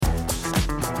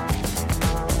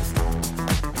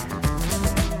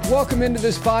Welcome into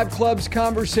this Five Clubs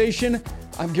conversation.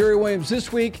 I'm Gary Williams.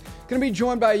 This week, going to be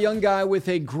joined by a young guy with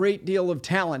a great deal of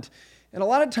talent. And a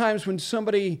lot of times when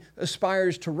somebody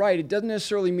aspires to write, it doesn't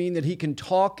necessarily mean that he can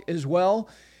talk as well.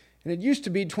 And it used to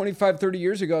be 25, 30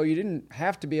 years ago, you didn't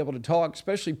have to be able to talk,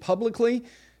 especially publicly.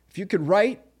 If you could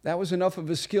write, that was enough of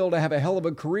a skill to have a hell of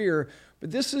a career.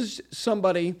 But this is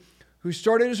somebody who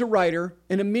started as a writer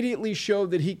and immediately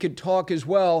showed that he could talk as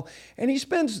well. And he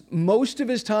spends most of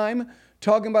his time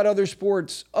talking about other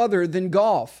sports other than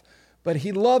golf. But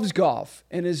he loves golf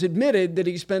and has admitted that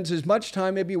he spends as much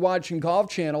time maybe watching Golf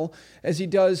Channel as he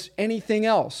does anything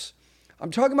else. I'm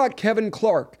talking about Kevin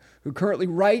Clark, who currently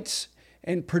writes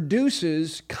and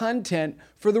produces content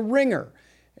for The Ringer.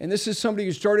 And this is somebody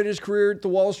who started his career at the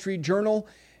Wall Street Journal,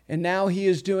 and now he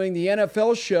is doing the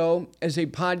NFL show as a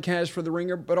podcast for The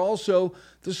Ringer, but also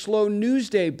the Slow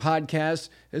News Day podcast,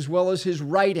 as well as his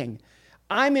writing.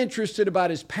 I'm interested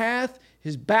about his path,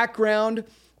 his background,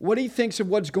 what he thinks of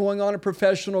what's going on in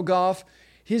professional golf,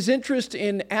 his interest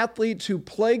in athletes who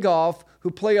play golf,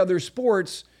 who play other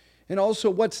sports, and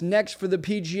also what's next for the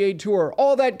PGA Tour.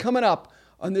 All that coming up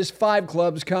on this Five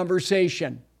Clubs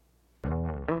conversation.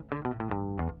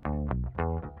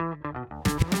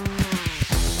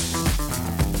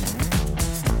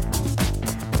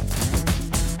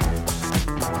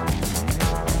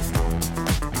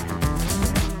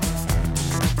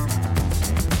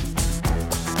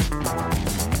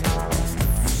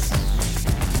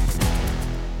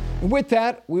 With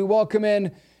that, we welcome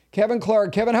in Kevin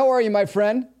Clark. Kevin, how are you, my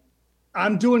friend?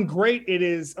 I'm doing great. It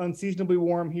is unseasonably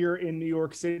warm here in New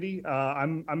York City.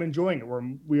 I'm enjoying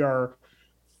it. We are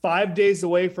 5 days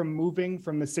away from moving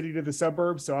from the city to the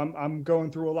suburbs, so I'm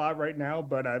going through a lot right now,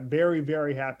 but I'm very,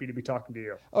 very happy to be talking to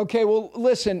you. Okay, well,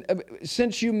 listen,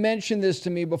 since you mentioned this to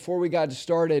me before we got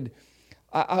started,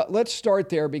 let's start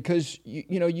there because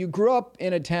you grew up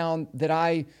in a town that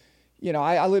I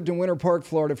lived in Winter Park,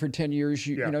 Florida for 10 years.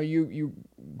 You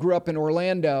grew up in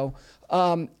Orlando.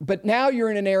 But now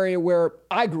you're in an area where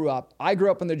I grew up. I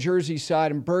grew up on the Jersey side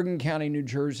in Bergen County, New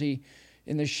Jersey,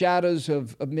 in the shadows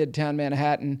of Midtown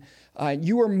Manhattan.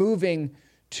 You are moving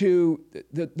to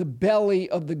the belly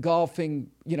of the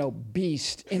golfing,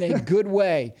 beast in a good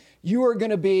way. You are going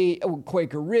to be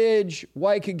Quaker Ridge,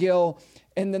 Waikagill,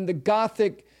 and then the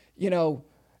Gothic,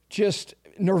 just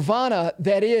nirvana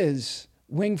that is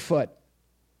Winged Foot.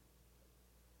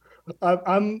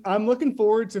 I'm looking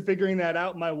forward to figuring that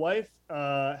out. My wife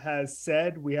has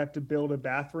said we have to build a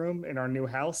bathroom in our new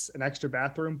house, an extra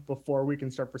bathroom, before we can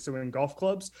start pursuing golf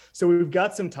clubs. So we've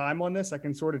got some time on this. I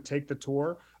can sort of take the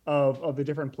tour of the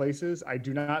different places. I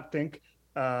do not think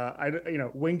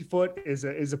Winged Foot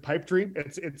is a pipe dream.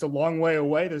 It's a long way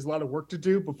away. There's a lot of work to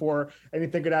do before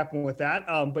anything could happen with that.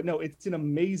 But no, it's an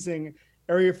amazing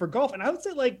area for golf. And I would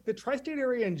say the tri-state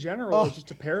area in general is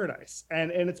just a paradise.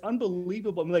 And it's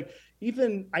unbelievable. I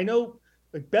mean, I know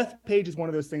Bethpage is one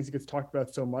of those things that gets talked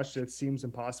about so much that it seems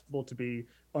impossible to be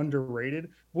underrated.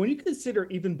 When you consider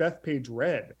even Bethpage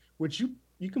Red, which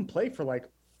you can play for $40,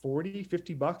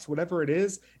 $50, whatever it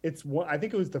is, I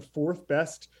think it was the fourth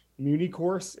best muni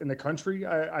course in the country.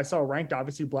 I saw ranked,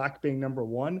 obviously Black being number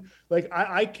one.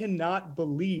 I cannot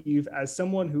believe, as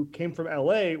someone who came from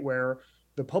LA where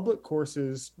the public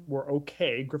courses were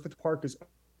okay. Griffith Park is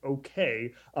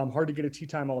okay. Hard to get a tee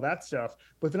time, all that stuff.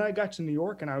 But then I got to New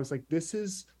York and I was like, this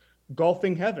is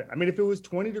golfing heaven. I mean, if it was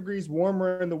 20 degrees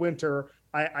warmer in the winter,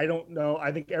 I don't know.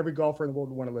 I think every golfer in the world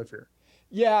would want to live here.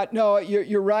 Yeah, no,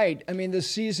 you're right. I mean, the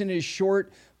season is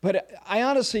short, but I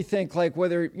honestly think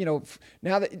whether,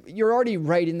 now that you're already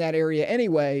right in that area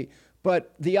anyway,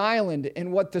 but the island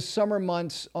and what the summer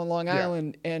months on Long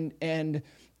Island and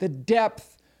the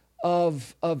depth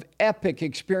of epic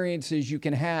experiences you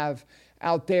can have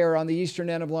out there on the eastern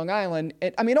end of Long Island.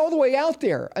 And, I mean, all the way out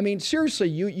there. I mean, seriously,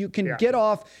 you can get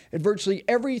off at virtually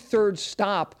every third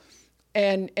stop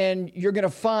and you're going to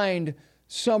find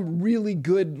some really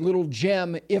good little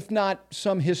gem, if not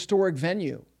some historic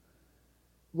venue.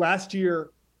 Last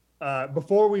year,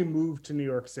 before we moved to New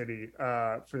York City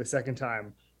for the second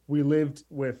time, we lived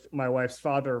with my wife's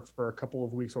father for a couple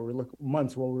of weeks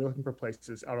months while we were looking for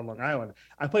places out on Long Island.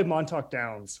 I played Montauk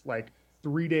Downs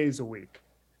 3 days a week,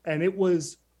 and it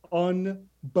was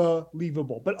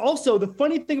unbelievable. But also the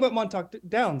funny thing about Montauk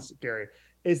Downs, Gary,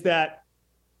 is that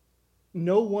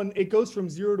it goes from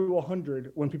 0 to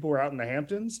 100 when people were out in the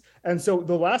Hamptons. And so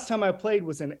the last time I played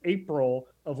was in April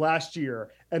of of last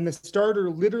year, and the starter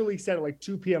literally said at like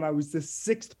 2 p.m. I was the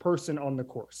 6th person on the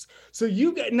course. So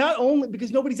you get, not only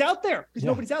because nobody's out there,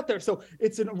 So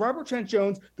it's a Robert Trent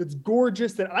Jones that's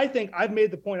gorgeous, that I think I've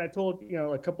made the point. I told,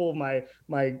 a couple of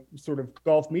my sort of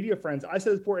golf media friends, I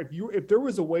said before, if there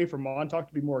was a way for Montauk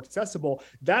to be more accessible,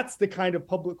 that's the kind of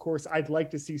public course I'd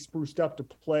like to see spruced up to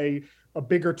play a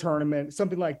bigger tournament,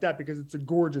 something like that, because it's a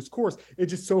gorgeous course. It's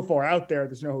just so far out there.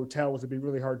 There's no hotels. It'd be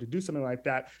really hard to do something like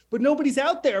that. But nobody's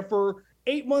out there for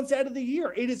 8 months out of the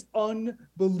year. It is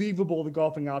unbelievable, the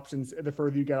golfing options the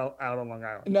further you get out on Long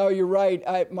Island. No, you're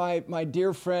right. My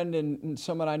dear friend and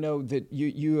someone I know that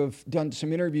you have done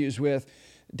some interviews with,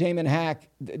 Damon Hack,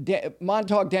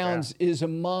 Montauk Downs is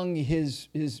among his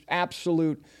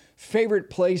absolute favorite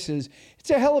places.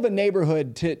 It's a hell of a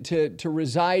neighborhood to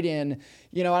reside in.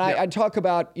 And I talk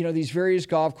about, these various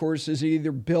golf courses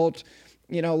either built,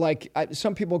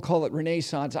 some people call it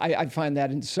Renaissance. I find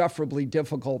that insufferably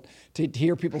difficult to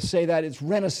hear people say that. It's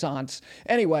Renaissance.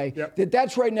 Anyway,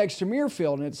 that's right next to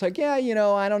Muirfield. And it's like, I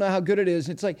don't know how good it is.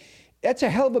 It's like, that's a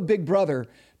hell of a big brother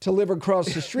to live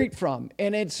across the street from.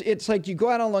 And it's like you go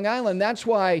out on Long Island. That's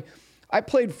why I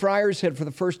played Friars Head for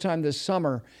the first time this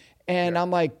summer. And I'm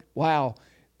like, wow,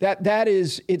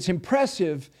 it's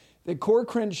impressive that Core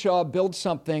Crenshaw built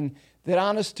something that,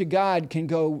 honest to God, can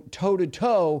go toe to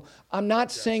toe. I'm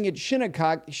not saying it's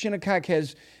Shinnecock. Shinnecock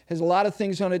has a lot of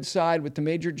things on its side with the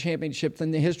major championship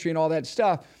and the history and all that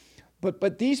stuff.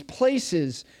 But these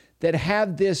places that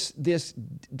have this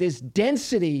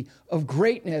density of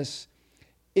greatness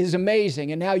is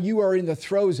amazing. And now you are in the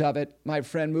throes of it, my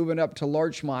friend, moving up to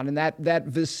Larchmont and that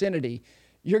vicinity.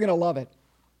 You're going to love it.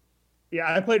 Yeah,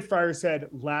 I played Friars Head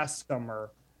last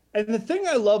summer. And the thing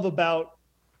I love about,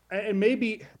 and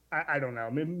maybe, I don't know,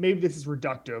 maybe this is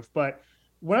reductive, but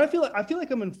when I feel like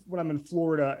when I'm in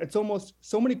Florida, it's almost,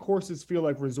 so many courses feel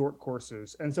like resort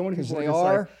courses. And so many people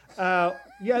are just like,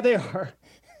 yeah, they are.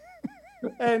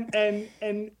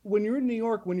 and when you're in New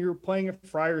York, when you're playing at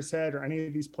Friars Head or any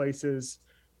of these places,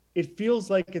 it feels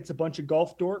like it's a bunch of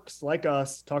golf dorks like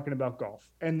us talking about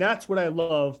golf. And that's what I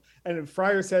love. And at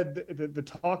Friars Head, the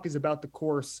talk is about the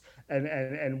course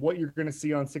and what you're going to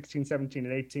see on 16, 17,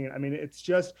 and 18. I mean, it's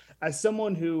just, as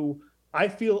someone who, I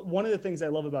feel one of the things I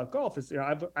love about golf is,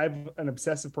 I've an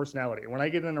obsessive personality. When I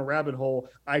get in a rabbit hole,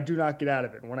 I do not get out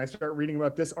of it. When I start reading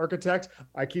about this architect,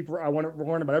 I want to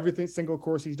learn about everything, single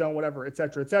course he's done, whatever, et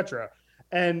cetera, et cetera.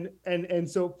 And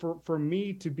so for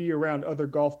me to be around other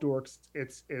golf dorks,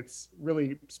 it's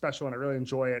really special, and I really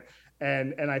enjoy it.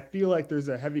 And I feel like there's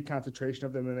a heavy concentration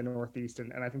of them in the Northeast,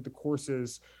 and I think the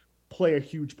courses play a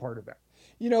huge part of that.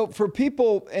 For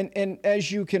people, and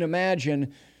as you can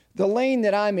imagine, the lane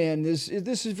that I'm in, this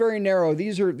is very narrow.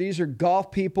 These are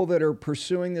golf people that are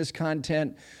pursuing this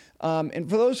content. And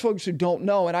for those folks who don't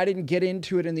know, and I didn't get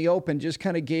into it in the open, just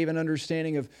kind of gave an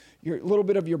understanding of a little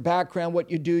bit of your background,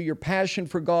 what you do, your passion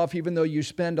for golf, even though you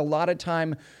spend a lot of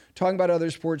time talking about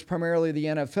other sports, primarily the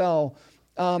NFL.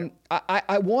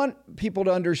 I want people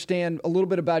to understand a little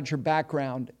bit about your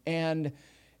background. And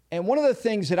one of the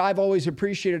things that I've always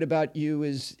appreciated about you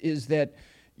is that,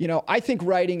 I think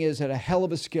writing is a hell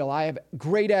of a skill. I have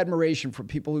great admiration for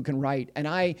people who can write.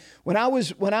 And when I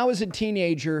was a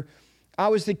teenager, I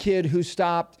was the kid who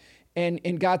stopped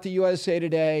and got the USA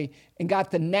Today and got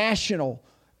the National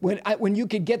when you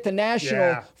could get the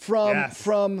National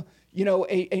from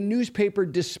a newspaper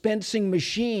dispensing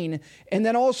machine. And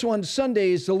then also on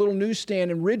Sundays, the little newsstand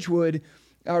in Ridgewood,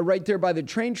 right there by the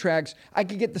train tracks, I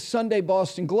could get the Sunday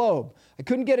Boston Globe. I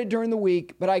couldn't get it during the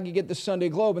week, but I could get the Sunday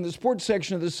Globe. And the sports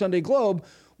section of the Sunday Globe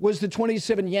was the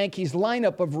 27 Yankees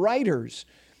lineup of writers.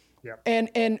 Yep.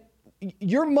 And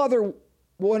your mother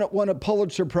won a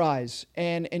Pulitzer Prize,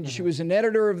 and she was an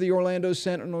editor of the Orlando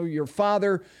Sentinel. Your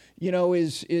father,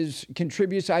 is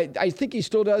contributes. I think he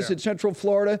still does at Central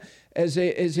Florida he's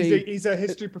a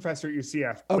history professor at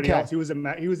UCF. Okay.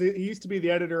 But he used to be the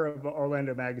editor of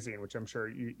Orlando Magazine, which I'm sure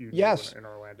you do in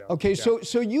Orlando. Okay, yeah.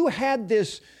 So you had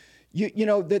this.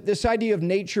 This idea of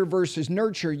nature versus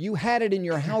nurture, you had it in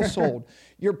your household.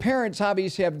 Your parents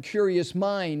obviously have curious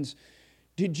minds.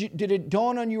 Did it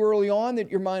dawn on you early on that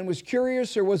your mind was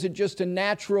curious, or was it just a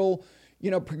natural,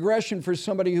 progression for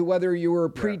somebody who, whether you were a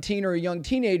preteen or a young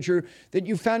teenager, that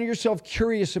you found yourself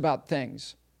curious about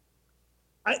things?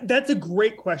 That's a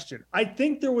great question. I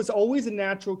think there was always a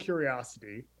natural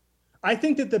curiosity. I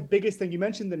think that the biggest thing, you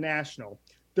mentioned the National.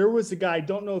 there was a guy, I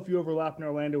don't know if you overlapped in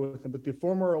Orlando with him, but the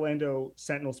former Orlando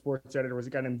Sentinel sports editor was a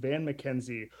guy named Van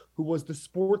McKenzie, who was the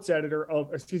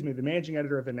the managing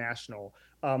editor of the National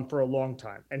for a long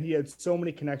time. And he had so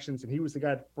many connections, and he was the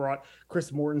guy that brought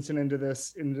Chris Mortensen into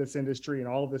this industry and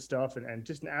all of this stuff, and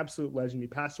just an absolute legend. He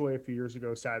passed away a few years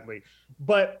ago, sadly.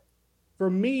 But for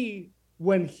me,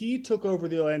 when he took over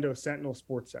the Orlando Sentinel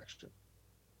sports section,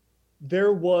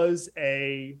 there was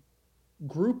a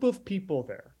group of people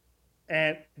there.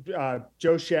 And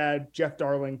Joe Shad, Jeff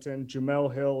Darlington,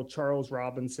 Jamel Hill, Charles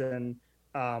Robinson.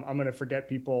 I'm going to forget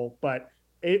people, but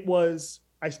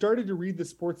I started to read the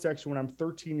sports section when I'm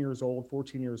 13 years old,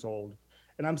 14 years old.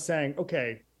 And I'm saying,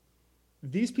 okay,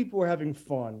 these people are having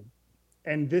fun.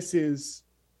 And this is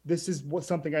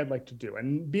something I'd like to do.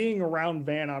 And being around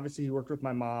Van, obviously he worked with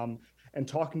my mom, and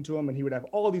talking to him, and he would have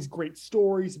all these great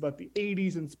stories about the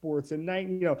 80s in sports and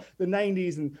the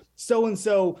 90s, and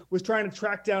so was trying to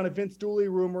track down a Vince Dooley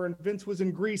rumor, and Vince was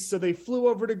in Greece, so they flew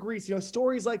over to Greece.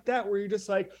 Stories like that where you're just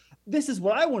like, this is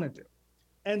what I want to do.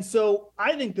 And so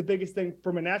I think the biggest thing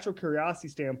from a natural curiosity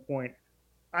standpoint,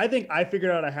 I think I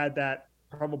figured out I had that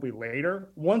probably later,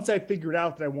 once I figured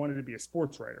out that I wanted to be a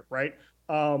sports writer, right?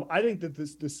 I think that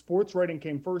the sports writing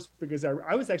came first because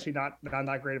I was actually not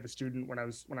that great of a student when I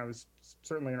was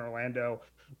certainly in Orlando,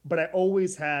 but I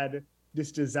always had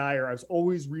this desire. I was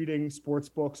always reading sports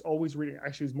books, always reading.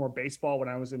 Actually, it was more baseball when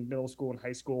I was in middle school and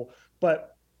high school,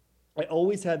 but I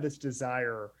always had this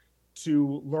desire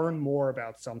to learn more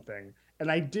about something.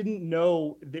 And I didn't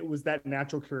know that it was that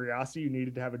natural curiosity you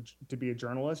needed to have to be a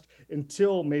journalist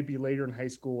until maybe later in high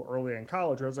school, early in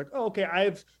college, where I was like, oh,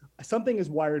 okay, something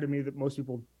is wired to me that most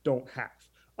people don't have.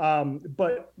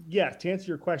 But yeah, to answer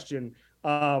your question,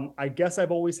 I guess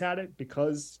I've always had it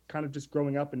because kind of just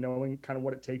growing up and knowing kind of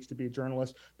what it takes to be a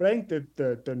journalist. But I think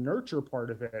that the nurture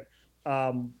part of it,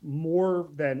 more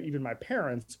than even my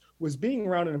parents, was being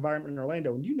around an environment in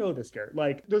Orlando. And you know this, Garrett,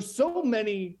 like there's so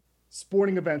many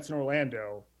sporting events in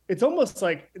Orlando. It's almost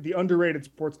like the underrated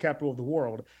sports capital of the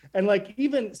world. And like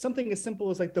even something as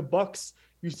simple as like the Bucks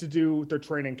used to do their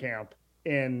training camp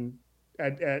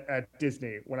at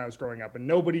Disney when I was growing up, and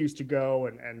nobody used to go,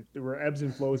 and there were ebbs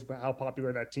and flows about how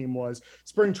popular that team was.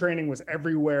 Spring training was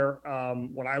everywhere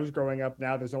when I was growing up.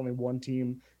 Now there's only one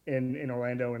team in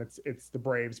Orlando, and it's the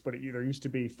Braves, but there used to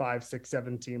be 5, 6,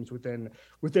 7 teams within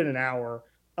an hour.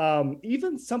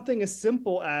 Even something as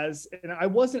simple as, and I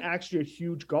wasn't actually a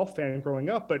huge golf fan growing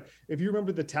up, but if you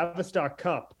remember the Tavistock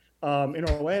Cup in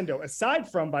Orlando,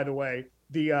 aside from, by the way,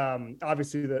 the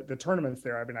obviously the tournaments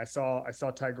there. I mean, I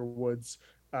saw Tiger Woods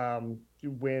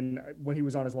when he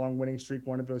was on his long winning streak.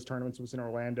 One of those tournaments was in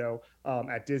Orlando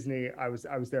at Disney. I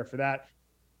was there for that.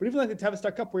 But even like the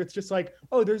Tavistock Cup, where it's just like,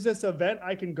 oh, there's this event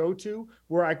I can go to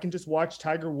where I can just watch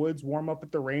Tiger Woods warm up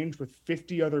at the range with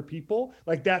 50 other people.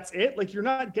 Like, that's it. Like, you're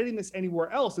not getting this anywhere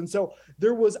else. And so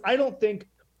I don't think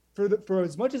for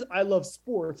as much as I love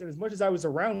sports and as much as I was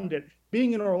around it,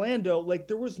 being in Orlando, like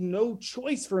there was no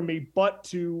choice for me but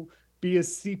to be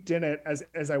as steeped in it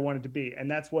as I wanted to be. And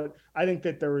that's what I think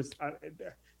that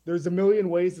there's a million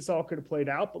ways this all could have played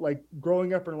out, but like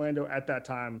growing up in Orlando at that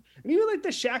time, and even like the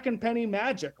Shaq and Penny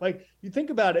magic, like you think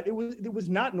about it, it was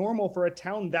not normal for a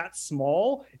town that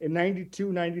small in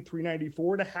 92, 93,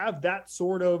 94 to have that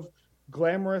sort of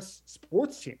glamorous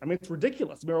sports team. I mean, it's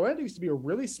ridiculous. I mean, Orlando used to be a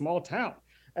really small town.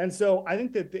 And so I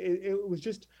think that it was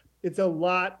just, it's a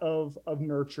lot of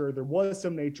nurture. There was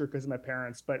some nature because of my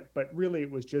parents, but really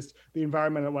it was just the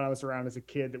environment when I was around as a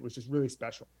kid that was just really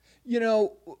special.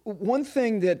 One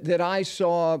thing that I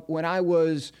saw when I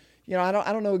was, I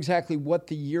don't know exactly what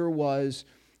the year was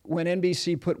when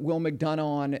NBC put Will McDonough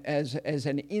on as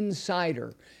an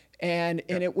insider. And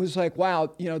it was like,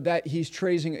 wow, that he's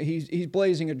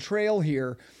blazing a trail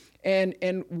here. And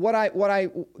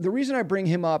the reason I bring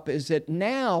him up is that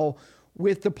now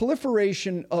with the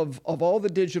proliferation of all the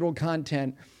digital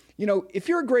content, if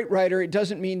you're a great writer, it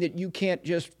doesn't mean that you can't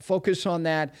just focus on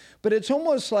that, but it's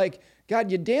almost like,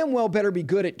 God, you damn well better be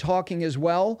good at talking as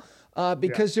well.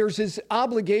 Because there's this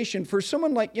obligation for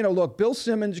someone like, look, Bill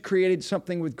Simmons created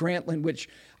something with Grantland, which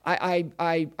I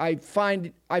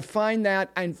find that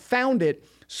and found it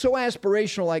so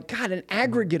aspirational, like, God, an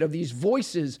aggregate of these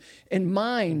voices and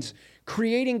minds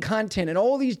creating content in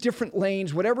all these different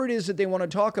lanes, whatever it is that they want to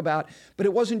talk about. But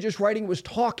it wasn't just writing, it was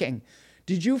talking.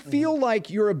 Did you feel like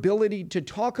your ability to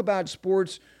talk about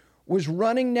sports was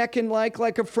running neck and like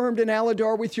affirmed in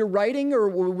Aladar with your writing, or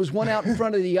was one out in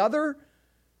front of the other?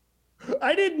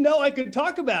 I didn't know I could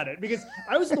talk about it because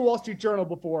I was in the Wall Street Journal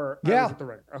before I was at the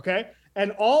Ringer, okay?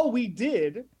 And all we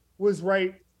did was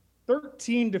write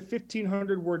 13 to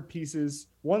 1,500 word pieces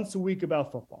once a week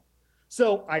about football.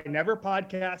 So I never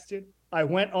podcasted. I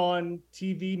went on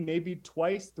TV maybe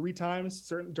twice, 3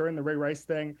 times during the Ray Rice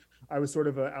thing. I was sort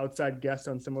of an outside guest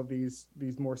on some of these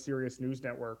more serious news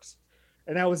networks,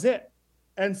 and that was it.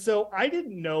 And so I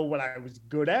didn't know what I was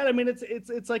good at. I mean,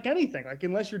 it's like anything. Like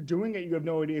unless you're doing it, you have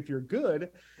no idea if you're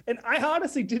good. And I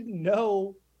honestly didn't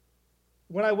know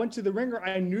when I went to the Ringer.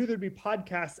 I knew there'd be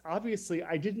podcasts. Obviously,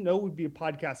 I didn't know it would be a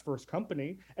podcast first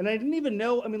company, and I didn't even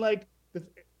know. I mean, like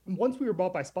once we were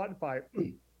bought by Spotify,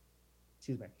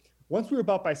 excuse me. Once we were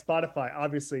bought by Spotify,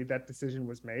 obviously that decision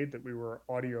was made that we were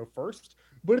audio first,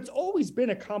 but it's always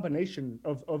been a combination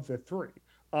of the three,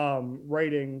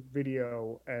 writing,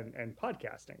 video, and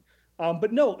podcasting.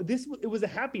 But no, it was a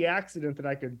happy accident that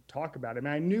I could talk about it. I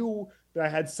mean, I knew that I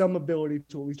had some ability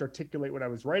to at least articulate what I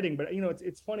was writing, but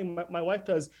it's funny. My wife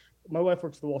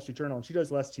works at the Wall Street Journal, and she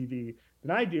does less TV than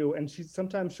I do. And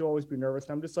she'll always be nervous.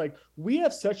 And I'm just like, we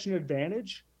have such an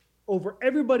advantage over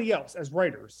everybody else as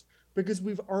writers, because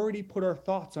we've already put our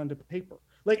thoughts onto paper.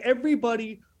 Like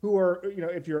everybody who are,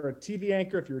 if you're a TV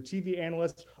anchor, if you're a TV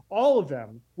analyst, all of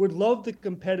them would love the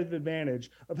competitive advantage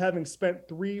of having spent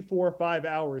 3, 4, 5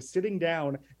 hours sitting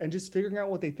down and just figuring out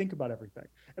what they think about everything.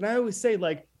 And I always say,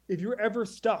 like, if you're ever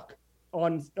stuck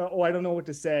on, I don't know what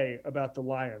to say about the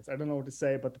Lions, I don't know what to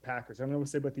say about the Packers, I don't know what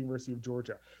to say about the University of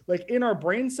Georgia, like in our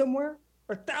brain somewhere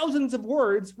are thousands of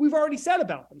words we've already said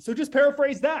about them. So just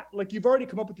paraphrase that. Like you've already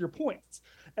come up with your points.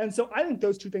 And so I think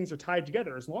those two things are tied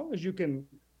together. As long as you can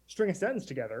string a sentence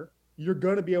together, you're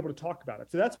going to be able to talk about it.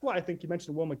 So that's why I think you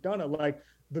mentioned Will McDonough, like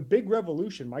the big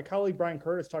revolution. My colleague Brian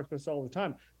Curtis talks about this all the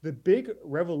time. The big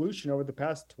revolution over the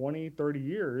past 20, 30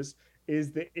 years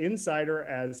is the insider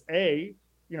as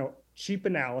cheap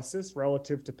analysis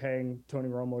relative to paying Tony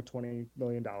Romo $20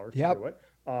 million to do it.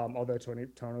 Although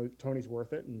Tony's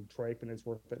worth it and Troy Aikman is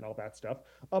worth it and all that stuff.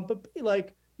 But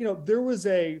there was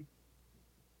a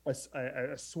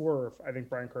swerve, I think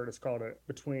Brian Curtis called it,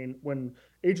 between when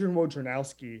Adrian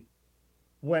Wojnarowski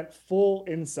went full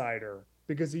insider,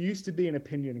 because he used to be an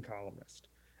opinion columnist,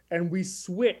 and we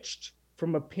switched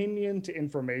from opinion to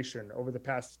information over the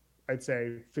past, I'd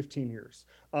say, 15 years.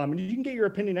 And you can get your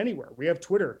opinion anywhere. We have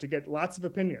Twitter to get lots of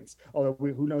opinions, although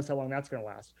who knows how long that's going to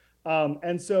last.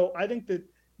 And so I think that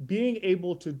being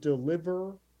able to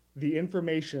deliver the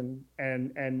information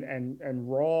and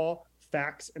raw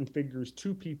facts and figures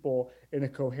to people in a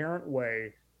coherent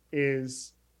way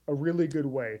is a really good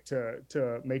way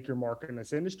to make your mark in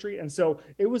this industry. And so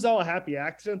it was all a happy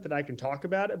accident that I can talk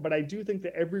about it, but I do think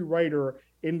that every writer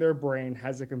in their brain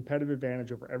has a competitive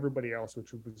advantage over everybody else,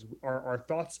 which was our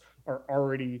thoughts are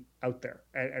already out there,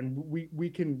 and we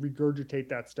can regurgitate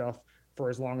that stuff for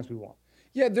as long as we want.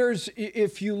 Yeah,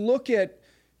 if you look at,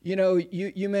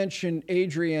 you mentioned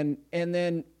Adrian, and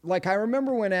then like I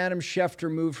remember when Adam Schefter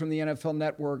moved from the NFL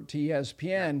Network to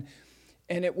ESPN,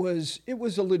 and it was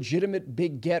a legitimate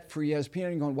big get for ESPN.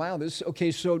 And going, wow,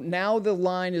 okay. So now the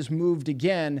line is moved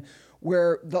again,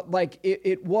 where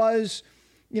it was.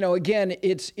 Again,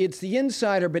 it's the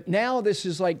insider, but now this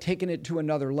is like taking it to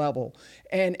another level.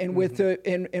 And with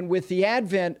the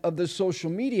advent of the social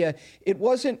media, it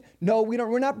wasn't,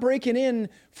 we're not breaking in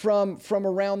from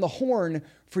around the horn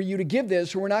for you to give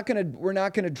this, or we're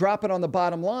not gonna drop it on the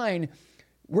bottom line.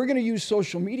 We're gonna use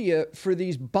social media for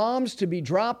these bombs to be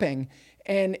dropping,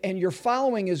 and your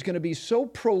following is gonna be so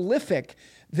prolific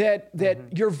that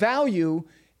your value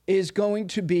is going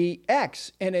to be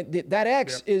X, and that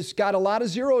X is got a lot of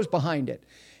zeros behind it.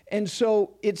 And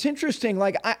so it's interesting.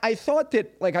 Like I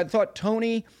thought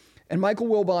Tony and Michael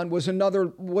Wilbon was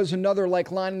another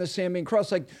like line in the sand being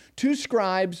crossed, like two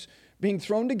scribes being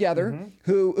thrown together,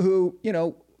 who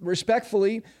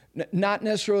respectfully, not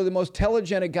necessarily the most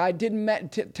telegenic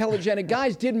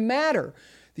guys didn't matter.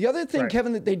 The other thing,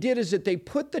 Kevin, that they did is that they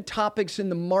put the topics in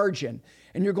the margin,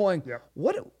 and you're going,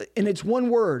 what? And it's one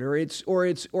word, or it's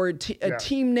a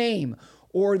team name,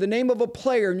 or the name of a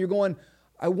player, and you're going,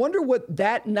 I wonder what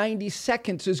that 90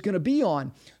 seconds is going to be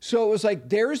on. So it was like,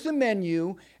 there's the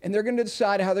menu, and they're going to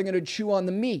decide how they're going to chew on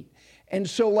the meat. And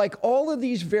so, like all of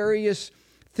these various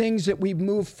things that we've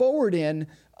moved forward in,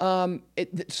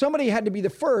 somebody had to be the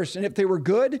first, and if they were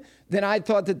good, then I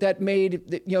thought that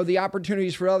made the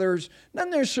opportunities for others not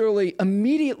necessarily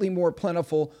immediately more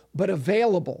plentiful, but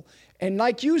available. And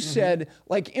like you said,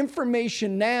 like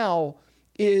information now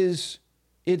it's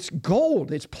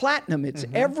gold, it's platinum, it's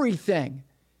everything.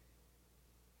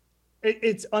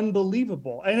 It's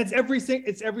unbelievable, and it's every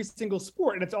single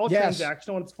sport, and it's all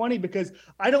transactional. And it's funny because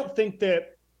I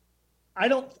I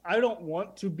don't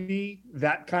want to be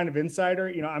that kind of insider.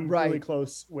 I'm really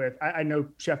close with, I know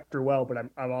Schefter well, but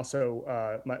I'm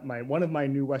also, my one of my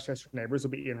new Westchester neighbors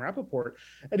will be Ian Rappaport.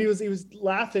 And he was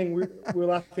laughing. We were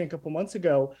laughing a couple months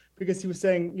ago because he was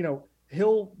saying,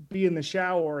 he'll be in the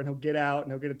shower and he'll get out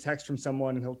and he'll get a text from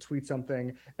someone and he'll tweet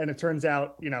something. And it turns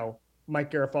out,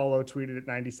 Mike Garafolo tweeted it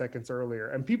 90 seconds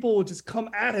earlier, and people will just come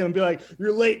at him and be like,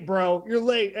 "You're late, bro. You're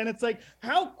late." And it's like,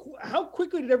 how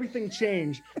quickly did everything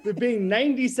change? That being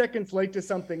 90 seconds late to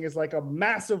something is like a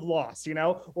massive loss,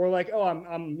 or like, oh,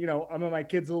 I'm in my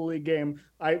kid's little league game.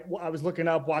 I was looking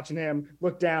up, watching him,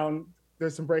 look down.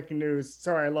 There's some breaking news.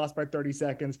 Sorry, I lost by 30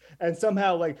 seconds. And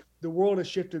somehow, like, the world has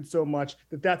shifted so much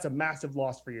that that's a massive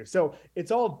loss for you. So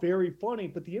it's all very funny,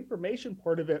 but the information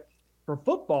part of it for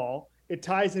football, it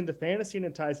ties into fantasy and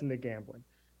it ties into gambling.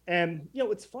 And,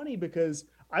 it's funny because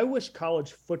I wish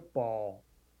college football,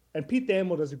 and Pete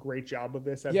Thamel does a great job of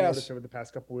this. I've noticed over the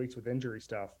past couple of weeks with injury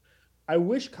stuff. I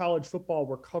wish college football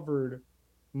were covered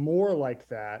more like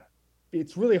that.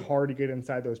 It's really hard to get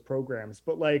inside those programs,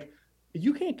 but like,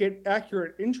 you can't get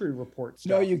accurate injury reports.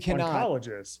 No, you cannot. On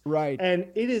colleges. Right. And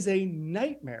it is a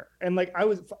nightmare. And like, I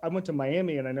went to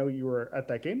Miami, and I know you were at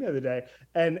that game the other day,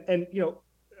 and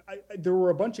there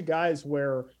were a bunch of guys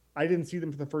where I didn't see them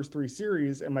for the first 3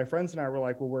 series. And my friends and I were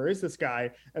like, well, where is this guy?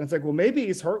 And it's like, well, maybe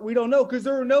he's hurt. We don't know, because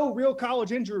there are no real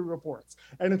college injury reports.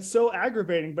 And it's so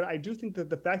aggravating. But I do think that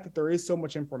the fact that there is so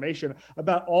much information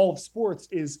about all of sports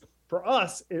is, for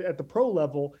us at the pro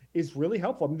level, is really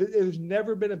helpful. I mean, there's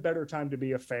never been a better time to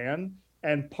be a fan.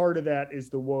 And part of that is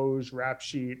the Woj, Rap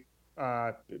Sheet,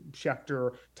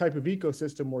 Schefter type of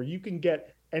ecosystem where you can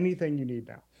get anything you need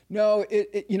now. No,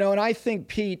 and I think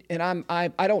Pete, and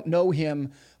I don't know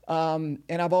him, and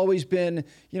I've always been,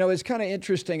 it's kind of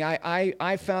interesting.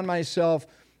 I found myself,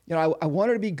 I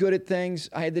wanted to be good at things.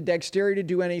 I had the dexterity to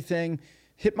do anything,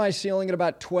 hit my ceiling at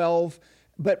about 12,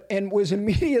 and was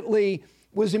immediately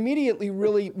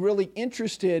really, really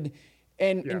interested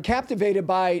and captivated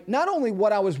by not only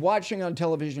what I was watching on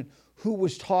television, who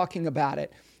was talking about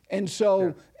it. And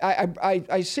so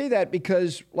I say that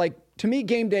because, like, to me,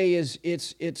 game day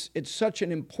it's such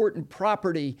an important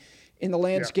property in the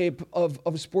landscape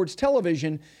of sports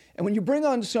television. And when you bring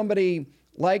on somebody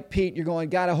like Pete, you're going,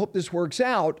 God, I hope this works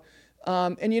out.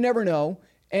 And you never know.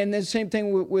 And the same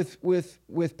thing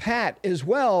with Pat as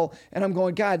well. And I'm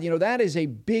going, God, that is a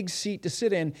big seat to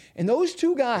sit in. And those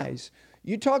two guys,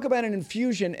 you talk about an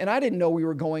infusion, and I didn't know we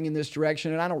were going in this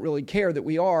direction, and I don't really care that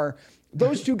we are.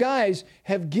 Those two guys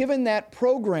have given that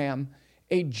program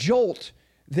a jolt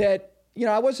that,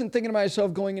 I wasn't thinking to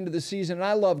myself going into the season, and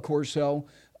I love Corso,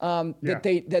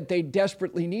 that they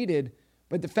desperately needed.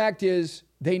 But the fact is,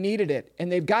 they needed it.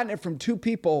 And they've gotten it from two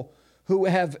people who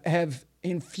have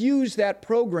infused that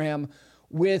program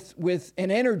with an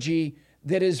energy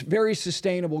that is very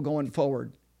sustainable going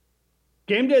forward.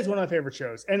 Game Day is one of my favorite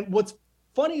shows. And what's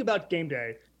funny about Game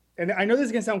Day, and I know this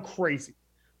is going to sound crazy,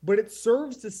 but it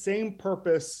serves the same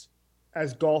purpose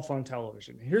as golf on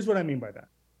television. Here's what I mean by that.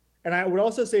 And I would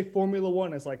also say Formula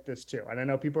One is like this too. And I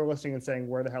know people are listening and saying,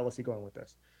 where the hell is he going with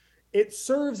this? It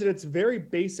serves at its very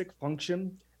basic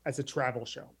function as a travel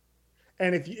show.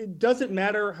 And it doesn't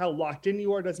matter how locked in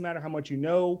you are, it doesn't matter how much you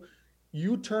know,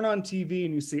 you turn on TV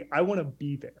and you see, I want to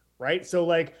be there, right? So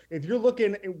like, if you're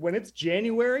looking, when it's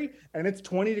January and it's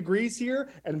 20 degrees here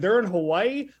and they're in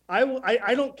Hawaii,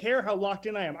 I don't care how locked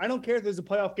in I am. I don't care if there's a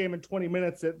playoff game in 20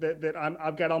 minutes that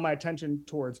I've got all my attention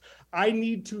towards. I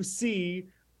need to see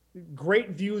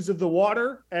great views of the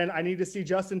water, and I need to see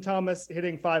Justin Thomas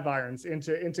hitting 5 irons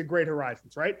into great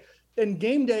horizons, right? And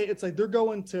Game Day, it's like they're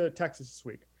going to Texas this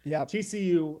week. Yeah,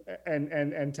 TCU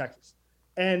and Texas.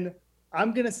 And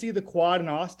I'm going to see the quad in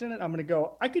Austin, and I'm going to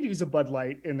go, I could use a Bud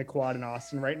Light in the quad in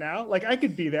Austin right now. Like, I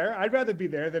could be there. I'd rather be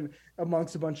there than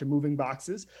amongst a bunch of moving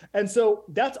boxes. And so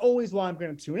that's always why I'm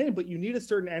going to tune in, but you need a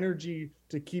certain energy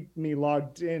to keep me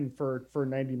logged in for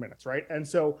 90 minutes, right? And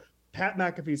so Pat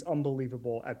McAfee's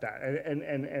unbelievable at that.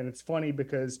 And it's funny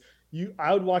because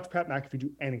I would watch Pat McAfee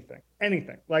do anything.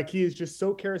 Like, he is just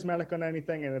so charismatic on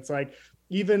anything. And it's like,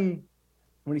 even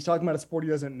when he's talking about a sport he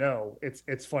doesn't know,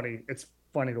 it's funny. It's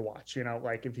funny to watch,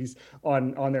 like if he's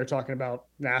on there talking about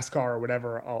NASCAR or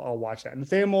whatever, I'll watch that. And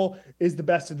Thamel is the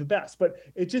best of the best, but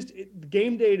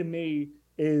Game Day to me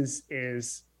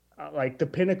is like the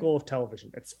pinnacle of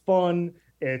television. It's fun.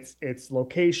 It's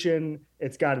location.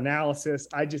 It's got analysis.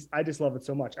 I just love it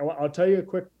so much. I'll tell you a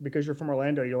quick, because you're from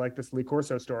Orlando, you like this Lee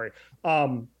Corso story.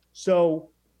 So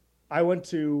I went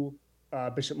to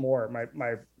Bishop Moore,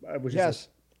 which is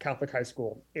a Catholic high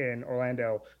school in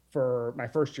Orlando for my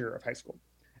first year of high school.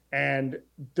 And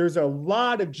there's a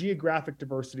lot of geographic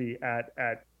diversity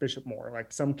at Bishop Moore.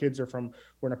 Like some kids are from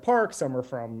Winter Park, some are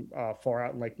from far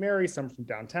out in Lake Mary, some from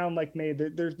downtown Lake May.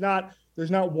 There's not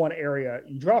one area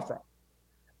you draw from.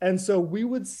 And so we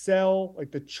would sell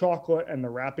like the chocolate and the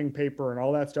wrapping paper and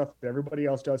all that stuff that everybody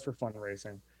else does for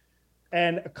fundraising.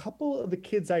 And a couple of the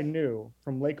kids I knew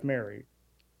from Lake Mary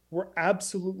were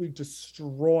absolutely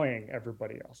destroying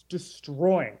everybody else.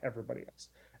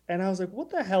 And I was like, what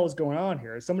the hell is going on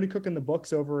here? Is somebody cooking the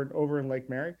books over in Lake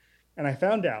Mary? And I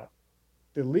found out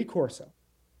that Lee Corso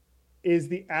is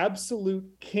the absolute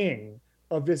king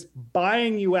of just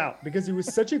buying you out, because he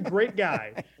was such a great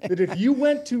guy that if you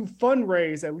went to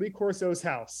fundraise at Lee Corso's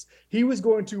house, he was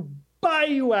going to buy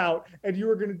you out and you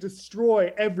were going to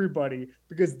destroy everybody,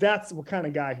 because that's what kind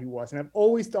of guy he was. And I've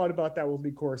always thought about that with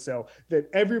Lee Corso, that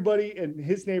everybody in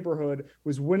his neighborhood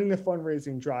was winning the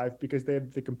fundraising drive because they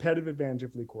had the competitive advantage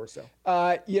of Lee Corso.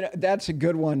 That's a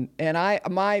good one. And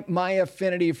my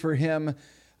affinity for him,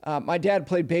 my dad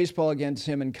played baseball against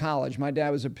him in college. My dad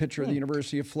was a pitcher at the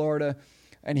University of Florida,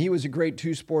 and he was a great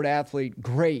two-sport athlete,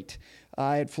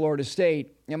 at Florida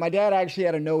State. And my dad actually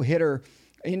had a no-hitter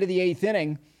into the 8th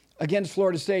inning against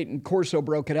Florida State, and Corso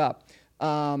broke it up.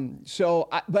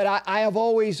 But I have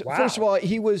always, wow. First of all,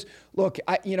 he was,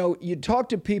 you talk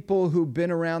to people who've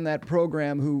been around that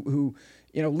program who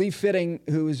Lee Fitting,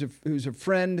 who's a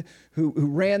friend who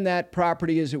ran that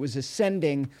property as it was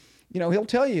ascending, he'll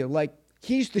tell you, like,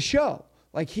 he's the show.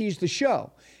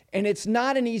 And it's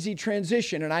not an easy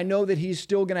transition. And I know that he's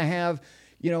still going to have,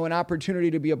 an opportunity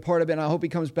to be a part of it. And I hope he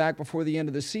comes back before the end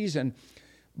of the season.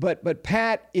 But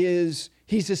Pat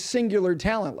he's a singular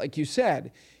talent, like you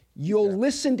said. You'll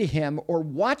listen to him or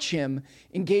watch him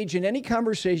engage in any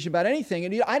conversation about anything.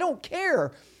 And I don't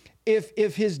care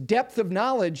if his depth of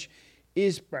knowledge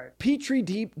is Petri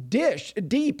deep.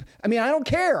 I mean, I don't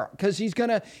care, because he's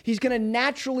gonna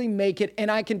naturally make it. And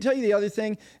I can tell you the other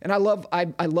thing, and I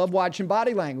love watching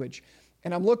body language.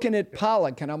 And I'm looking at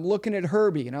Pollock, and I'm looking at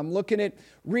Herbie, and I'm looking at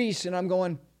Reese, and I'm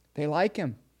going, they like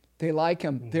him.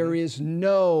 Mm-hmm.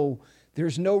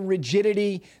 There's no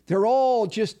rigidity. They're all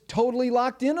just totally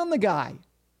locked in on the guy.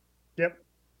 Yep.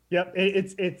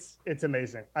 It's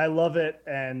amazing. I love it.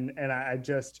 And I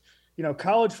just,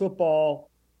 college football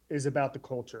is about the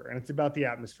culture and it's about the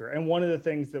atmosphere. And one of the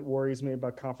things that worries me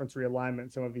about conference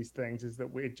realignment, some of these things, is that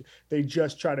they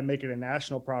just try to make it a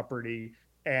national property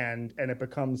and it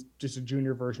becomes just a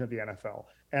junior version of the NFL.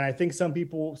 And I think some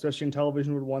people, especially in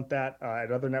television, would want that,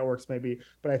 at other networks maybe.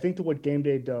 But I think that what Game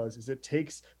Day does is it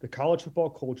takes the college football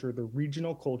culture, the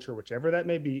regional culture, whichever that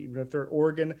may be, even if they're at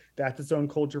Oregon, that's its own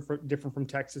culture, different from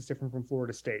Texas, different from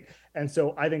Florida State. And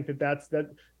so I think that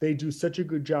they do such a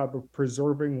good job of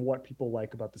preserving what people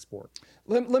like about the sport.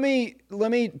 Let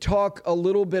me talk a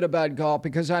little bit about golf,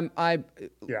 because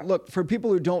look, for people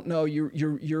who don't know,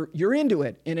 you're into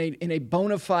it in a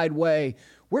bona fide way.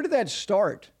 Where did that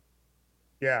start?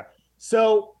 Yeah.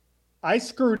 So I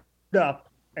screwed up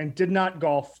and did not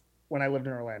golf when I lived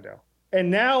in Orlando.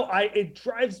 And now it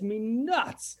drives me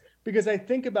nuts, because I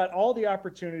think about all the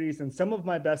opportunities, and some of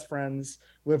my best friends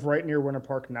live right near Winter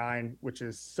Park 9, which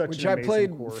is such an amazing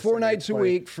played course. 4 nights a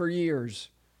week for years.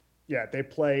 Yeah, they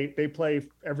play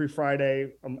every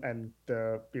Friday, and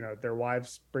their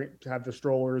wives have the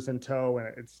strollers in tow,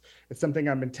 and it's something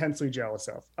I'm intensely jealous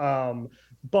of.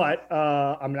 But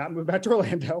I'm not moving back to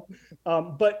Orlando.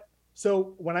 But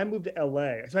so when I moved to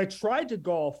LA, so I tried to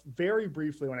golf very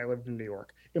briefly when I lived in New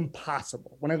York.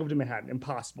 Impossible. When I lived in Manhattan,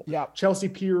 impossible. Yeah. Chelsea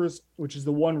Piers, which is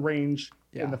the one range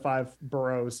in the 5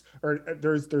 boroughs, or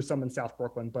there's some in South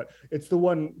Brooklyn, but it's the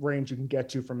one range you can get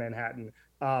to from Manhattan.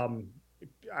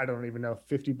 I don't even know,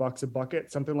 $50 a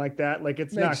bucket, something like that. Like,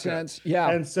 it's makes sense. Yeah.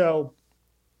 And so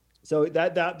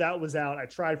that was out. I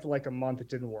tried for like a month. It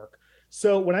didn't work.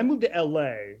 So when I moved to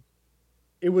LA,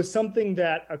 it was something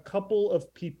that a couple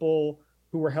of people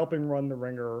who were helping run the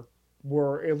Ringer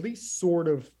were at least sort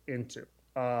of into.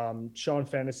 Sean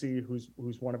Fennessy, who's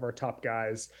one of our top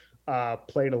guys,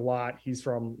 played a lot. He's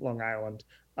from Long Island.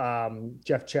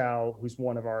 Jeff Chow, who's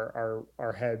one of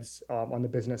our heads on the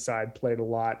business side, played a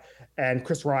lot. And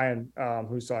Chris Ryan,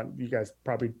 who's on, you guys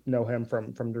probably know him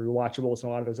from the Rewatchables and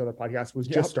a lot of those other podcasts, was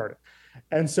just started.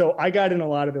 And so I got in a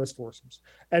lot of those foursomes.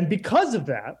 And because of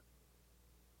that,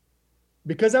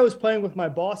 because I was playing with my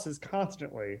bosses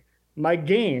constantly, my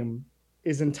game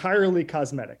is entirely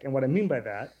cosmetic. And what I mean by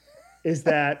that is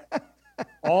that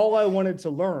all I wanted to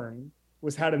learn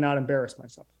was how to not embarrass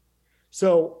myself.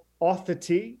 So off the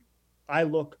tee, I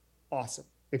look awesome.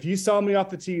 If you saw me off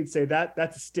the tee, you'd say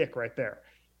that's a stick right there.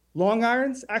 Long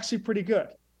irons, actually pretty good.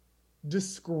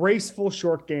 Disgraceful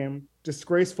short game,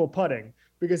 disgraceful putting.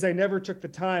 because I never took the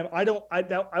time.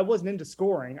 I wasn't into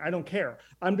scoring. I don't care.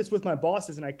 I'm just with my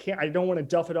bosses and I don't want to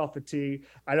duff it off the tee.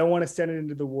 I don't want to send it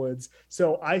into the woods.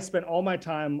 So I spent all my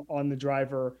time on the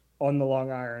driver, on the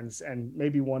long irons, and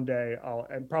maybe one day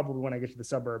and probably when I get to the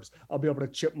suburbs, I'll be able to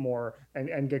chip more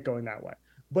and get going that way.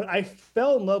 But I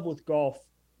fell in love with golf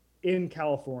in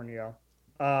California.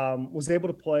 Was able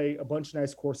to play a bunch of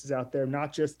nice courses out there,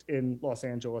 not just in Los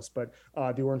Angeles, but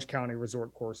the Orange County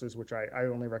resort courses, which I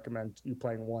only recommend you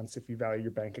playing once if you value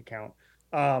your bank account.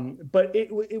 But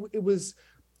it was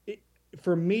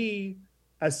for me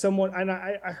as someone, and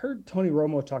I heard Tony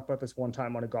Romo talk about this one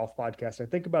time on a golf podcast. I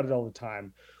think about it all the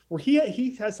time, where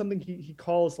he has something he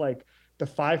calls like the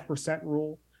 5%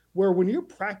 rule, where when you're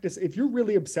if you're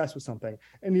really obsessed with something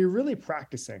and you're really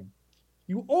practicing,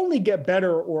 you only get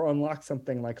better or unlock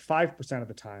something like 5% of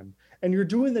the time. And you're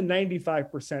doing the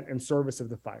 95% in service of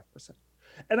the 5%.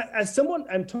 And as someone,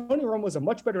 and Tony Romo is a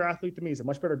much better athlete than me. He's a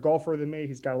much better golfer than me.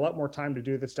 He's got a lot more time to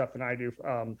do this stuff than I do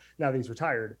now that he's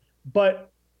retired.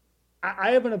 But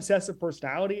I have an obsessive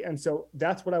personality. And so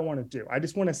that's what I want to do. I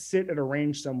just want to sit at a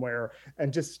range somewhere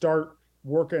and just start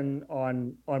working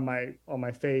on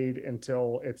my fade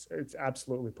until it's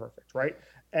absolutely perfect. Right.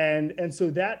 And so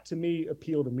that to me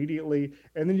appealed immediately.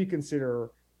 And then you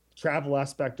consider travel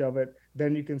aspect of it.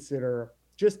 Then you consider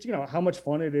just, how much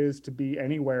fun it is to be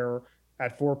anywhere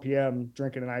at 4 p.m.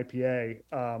 drinking an IPA,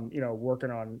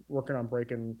 working on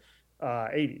breaking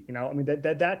 80. I mean,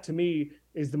 that to me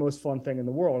is the most fun thing in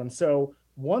the world. And so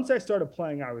once I started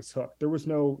playing, I was hooked. There was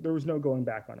no going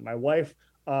back on it. My wife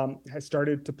has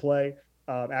started to play.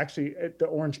 Actually, at the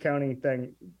Orange County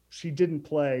thing, she didn't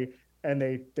play. And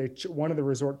they one of the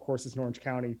resort courses in Orange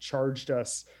County charged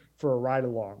us for a ride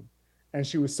along. And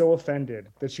she was so offended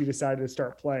that she decided to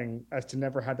start playing as to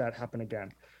never have that happen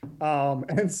again.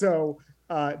 And so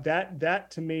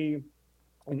that to me,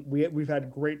 we've had a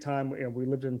great time. We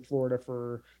lived in Florida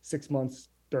for 6 months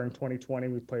during 2020.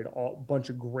 We played a bunch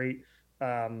of great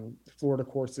Florida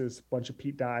courses, a bunch of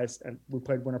Pete Dyes, and we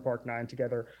played Winter Park 9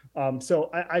 together. So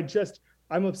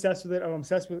I'm obsessed with it. I'm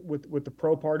obsessed with the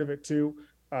pro part of it too.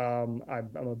 I'm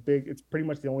it's pretty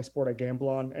much the only sport I gamble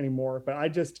on anymore, but I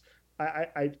can't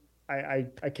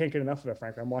get enough of it,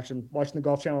 frankly. I'm watching the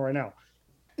Golf Channel right now.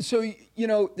 So,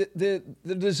 the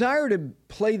desire to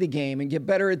play the game and get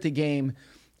better at the game,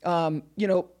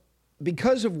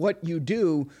 because of what you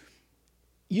do,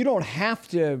 you don't have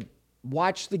to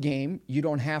watch the game. You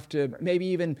don't have to maybe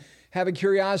even have a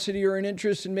curiosity or an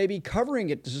interest in maybe covering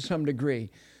it to some degree.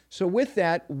 So with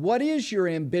that, what is your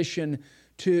ambition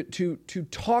to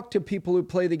talk to people who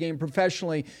play the game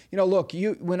professionally? Look,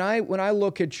 when I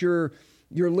look at your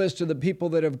list of the people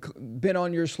that have been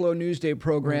on your Slow News Day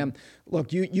program,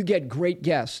 look, you get great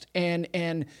guests, and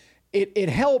it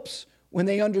helps when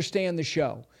they understand the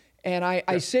show. And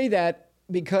I say that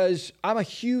because I'm a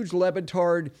huge Le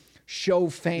Batard show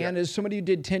fan, as somebody who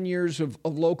did 10 years of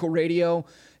local radio,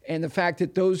 and the fact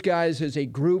that those guys as a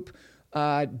group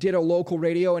did a local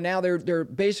radio, and now they're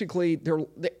basically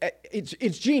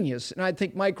it's genius. And I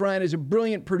think Mike Ryan is a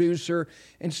brilliant producer,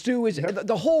 and Stu is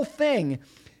the whole thing.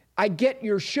 I get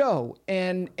your show,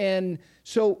 and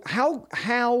so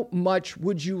how much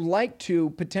would you like to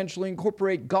potentially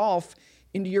incorporate golf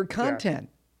into your content?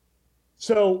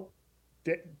 So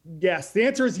yes, the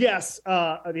answer is yes.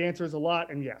 The answer is a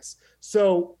lot, and yes.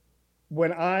 So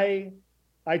when I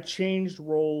changed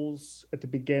roles at the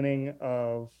beginning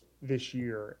of this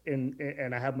year,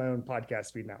 and I have my own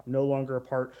podcast feed now. I'm no longer a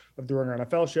part of the Ringer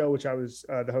NFL show, which I was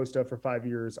the host of for 5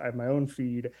 years. I have my own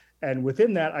feed, and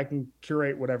within that, I can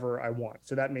curate whatever I want.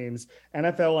 So that means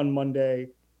NFL on Monday,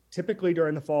 typically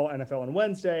during the fall, NFL on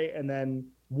Wednesday, and then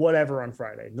whatever on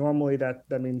Friday. Normally that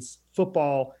means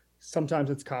football.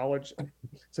 Sometimes it's college.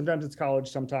 Sometimes it's college.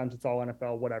 Sometimes it's all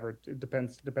NFL. Whatever. It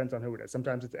depends on who it is.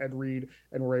 Sometimes it's Ed Reed,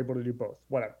 and we're able to do both.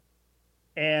 Whatever.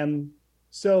 And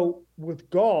so with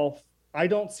golf, I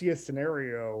don't see a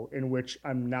scenario in which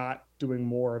I'm not doing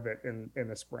more of it in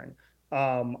the spring.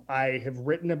 I have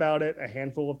written about it a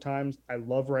handful of times. I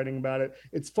love writing about it.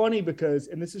 It's funny because,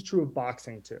 and this is true of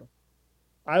boxing too,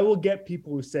 I will get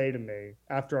people who say to me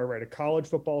after I write a college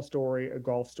football story, a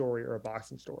golf story, or a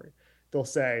boxing story, they'll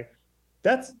say,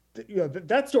 that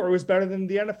story was better than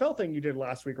the NFL thing you did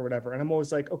last week or whatever. And I'm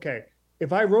always like, okay,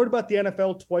 if I wrote about the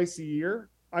NFL twice a year,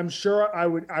 I'm sure I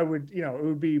would, it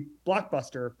would be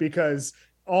blockbuster because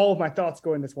all of my thoughts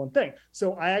go in this one thing.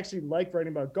 So I actually like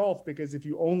writing about golf because if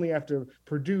you only have to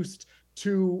produce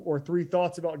 2 or 3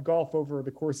 thoughts about golf over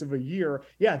the course of a year,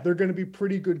 they're going to be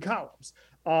pretty good columns.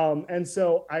 And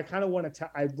so I kind of want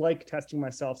to, I like testing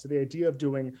myself. So the idea of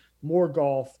doing more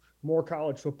golf, more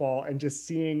college football, and just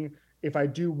seeing if I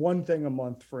do one thing a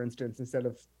month, for instance, instead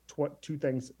of two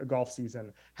things a golf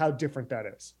season, how different that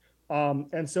is.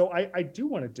 And so I do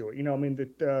want to do it. I mean,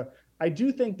 I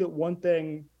do think that one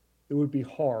thing that would be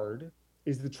hard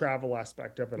is the travel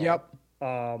aspect of it Yep.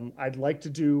 all. I'd like to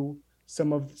do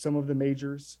some of the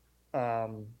majors. I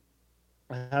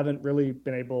haven't really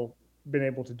been able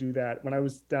to do that. When I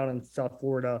was down in South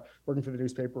Florida working for the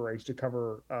newspaper, I used to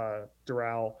cover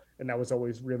Doral, and that was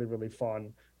always really, really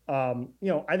fun.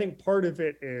 I think part of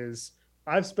it is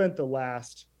I've spent the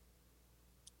last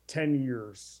 10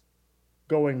 years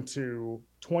going to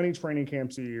 20 training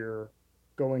camps a year,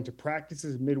 going to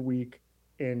practices midweek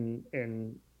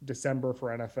in December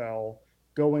for NFL,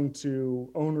 going to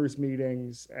owners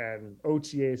meetings and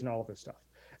OTAs and all of this stuff.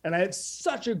 And I had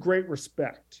such a great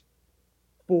respect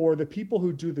for the people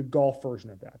who do the golf version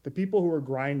of that, the people who are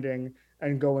grinding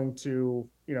and going to,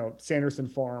 Sanderson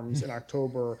Farms in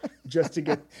October just to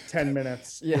get 10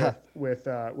 minutes with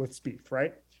Spieth,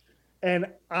 right? And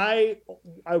I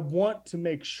want to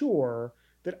make sure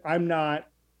that I'm not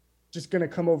just going to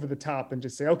come over the top and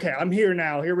just say, okay, I'm here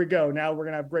now. Here we go. Now we're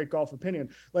going to have great golf opinion.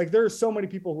 Like, there are so many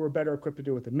people who are better equipped to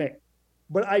do it than me.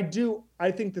 But I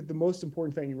think that the most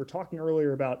important thing, you were talking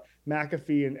earlier about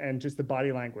McAfee and just the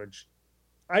body language.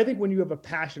 I think when you have a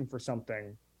passion for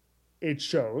something, it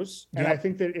shows. And I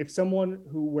think that if someone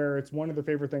where it's one of their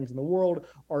favorite things in the world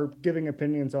are giving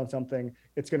opinions on something,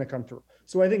 it's going to come through.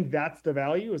 So I think that's the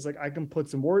value, is like, I can put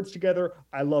some words together.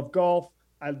 I love golf.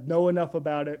 I know enough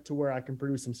about it to where I can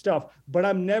produce some stuff, but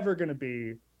I'm never going to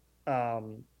be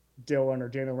Dylan or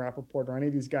Daniel Rappaport or any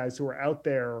of these guys who are out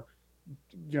there,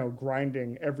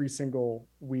 grinding every single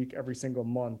week, every single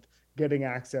month, getting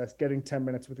access, getting 10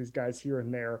 minutes with these guys here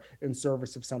and there in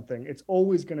service of something. It's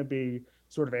always going to be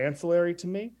sort of ancillary to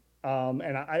me.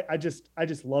 And I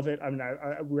just love it. I mean,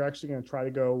 we're actually going to try to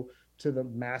go to the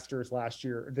Masters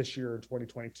this year in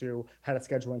 2022, had a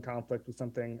scheduling conflict with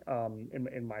something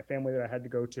in my family that I had to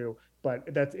go to, but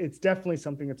it's definitely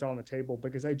something that's on the table,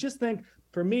 because I just think,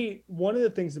 for me, one of the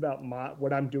things about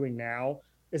what I'm doing now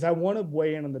is I want to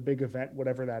weigh in on the big event,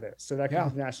 whatever that is. So that could be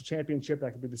the national championship,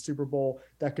 that could be the Super Bowl,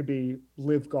 that could be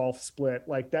Live Golf Split,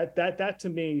 like that to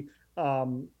me,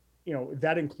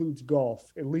 that includes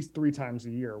golf at least 3 times a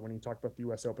year. When you talk about the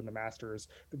U.S. Open, the Masters,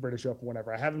 the British Open,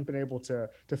 whatever. I haven't been able to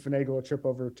finagle a trip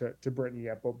over to Britain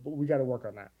yet, but we got to work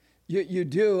on that. You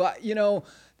do.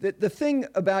 The thing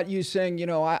about you saying,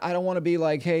 I don't want to be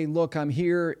like, hey, look, I'm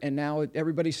here and now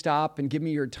everybody stop and give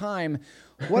me your time.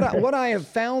 What I have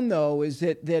found, though, is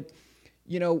that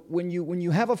when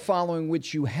you have a following,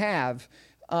 which you have,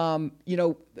 you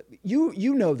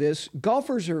know this,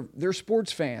 golfers they're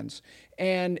sports fans,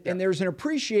 and there's an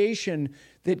appreciation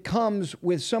that comes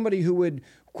with somebody who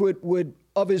would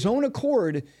of his own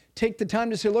accord take the time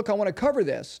to say, look, I want to cover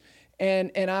this.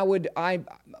 And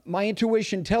my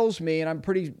intuition tells me, and I'm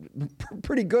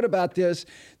pretty good about this,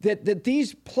 that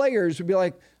these players would be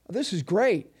like, oh, this is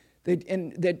great.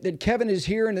 That Kevin is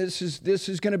here, and this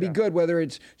is going to be good. Whether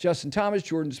it's Justin Thomas,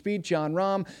 Jordan Spieth, Jon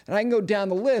Rahm, and I can go down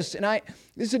the list. And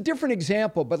this is a different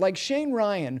example, but like Shane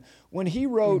Ryan, when he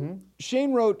wrote,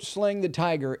 Shane wrote "Slaying the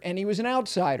Tiger," and he was an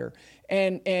outsider,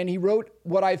 and he wrote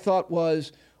what I thought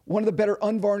was one of the better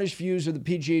unvarnished views of the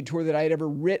PGA Tour that I had ever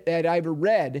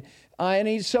read. And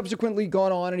he's subsequently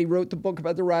gone on and he wrote the book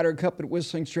about the Ryder Cup at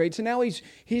Whistling Straits. And now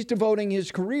he's devoting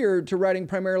his career to writing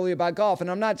primarily about golf. And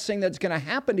I'm not saying that's going to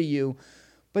happen to you,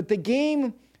 but the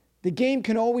game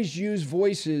can always use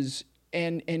voices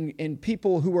and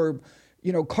people who are,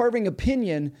 carving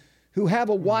opinion, who have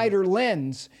a wider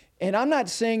lens. And I'm not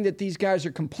saying that these guys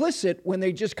are complicit when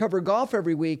they just cover golf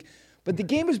every week, but the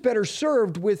game is better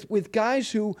served with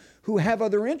guys who have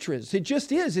other interests. It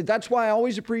just is. That's why I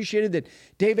always appreciated that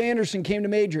Dave Anderson came to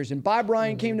majors and Bob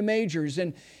Bryan came to majors.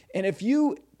 And if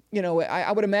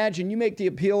I would imagine you make the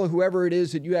appeal of whoever it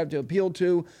is that you have to appeal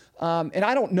to. And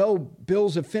I don't know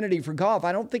Bill's affinity for golf.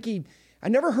 I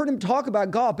never heard him talk about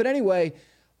golf. But anyway,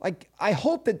 I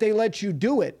hope that they let you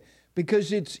do it,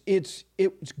 because it's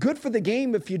good for the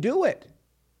game if you do it.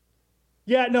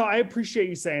 Yeah, no, I appreciate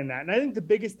you saying that. And I think the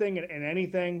biggest thing in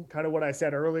anything, kind of what I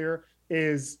said earlier,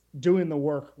 is doing the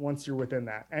work once you're within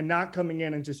that, and not coming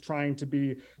in and just trying to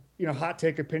be, hot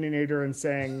take opinionator and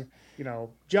saying,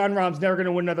 Jon Rahm's never going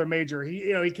to win another major.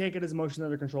 He can't get his emotions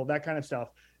under control, that kind of stuff.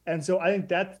 And so I think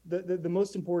that's the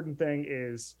most important thing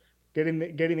is getting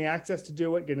the access to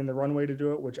do it, getting the runway to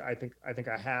do it, which I think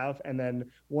I have. And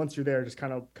then once you're there, just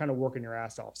kind of working your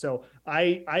ass off. So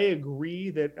I agree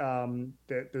that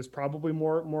that there's probably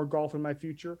more golf in my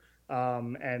future.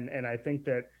 And I think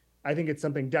it's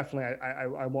something definitely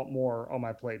I want more on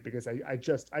my plate, because I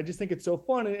just think it's so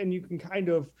fun, and you can kind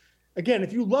of, again,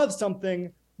 if you love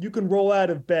something, you can roll out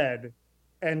of bed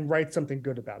and write something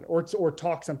good about it, or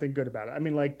talk something good about it. I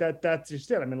mean, like that's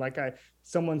just it. I mean, like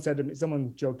someone said to me,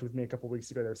 someone joked with me a couple of weeks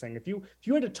ago. They were saying, if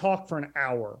you had to talk for an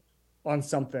hour on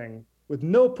something with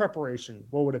no preparation,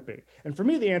 what would it be? And for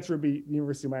me, the answer would be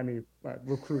University of Miami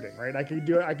recruiting. Right? I could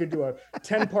do a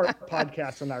 10-part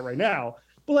podcast on that right now.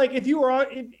 But like, if you were,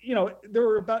 there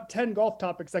were about 10 golf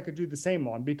topics I could do the same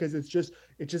on, because it's just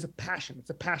a passion.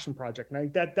 It's a passion project. And I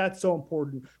think that's so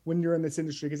important when you're in this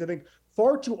industry, because I think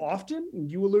far too often, and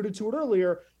you alluded to it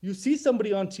earlier, you see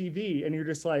somebody on TV and you're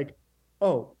just like,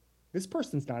 oh, this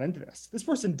person's not into this. This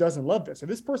person doesn't love this. Or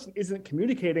this person isn't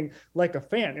communicating like a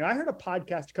fan. I heard a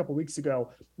podcast a couple of weeks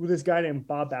ago with this guy named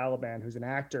Bob Balaban, who's an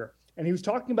actor. And he was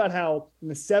talking about how in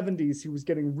the 70s, he was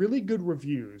getting really good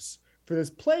reviews for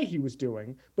this play he was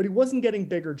doing, but he wasn't getting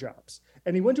bigger jobs.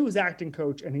 And he went to his acting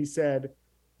coach and he said,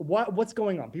 what's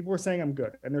going on? People were saying I'm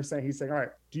good. And he's saying, all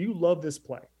right, do you love this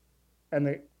play?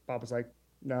 And Bob was like,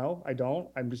 no, I don't.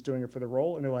 I'm just doing it for the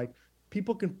role. And they're like,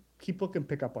 people can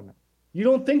pick up on that. You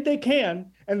don't think they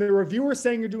can. And the reviewer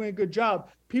saying you're doing a good job,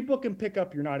 people can pick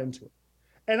up you're not into it.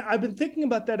 And I've been thinking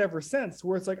about that ever since,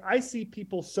 where it's like, I see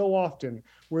people so often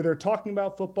where they're talking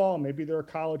about football, maybe they're a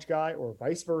college guy or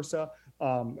vice versa.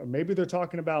 Or maybe they're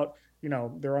talking about,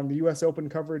 they're on the U.S. Open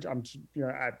coverage. I'm,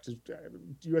 at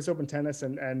U.S. Open tennis,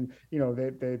 and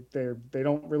they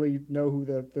don't really know who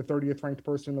the 30th ranked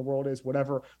person in the world is,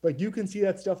 whatever. Like, you can see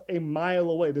that stuff a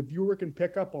mile away. The viewer can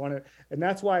pick up on it, and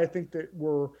that's why I think that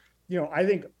I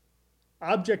think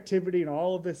objectivity and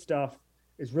all of this stuff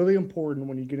is really important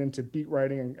when you get into beat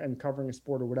writing and covering a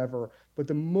sport or whatever. But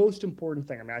the most important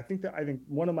thing, I think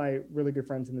one of my really good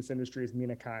friends in this industry is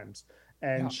Mina Kimes,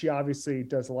 and she obviously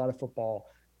does a lot of football,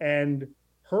 and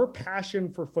her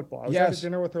passion for football. I was at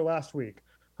dinner with her last week.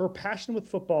 Her passion with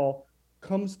football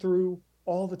comes through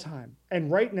all the time. And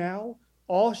right now,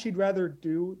 all she'd rather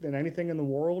do than anything in the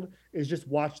world is just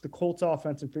watch the Colts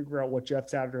offense and figure out what Jeff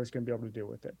Saturday is going to be able to do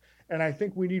with it. And I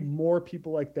think we need more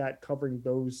people like that covering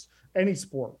any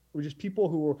sport. We're just people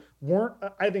who weren't,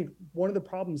 I think one of the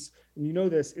problems,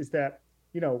 and this, is that,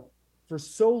 for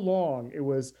so long, it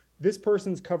was this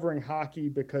person's covering hockey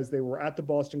because they were at the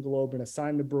Boston Globe and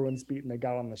assigned the Bruins beat and they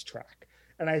got on this track.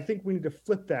 And I think we need to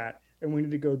flip that, and we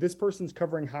need to go, this person's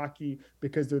covering hockey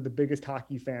because they're the biggest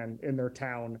hockey fan in their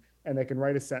town and they can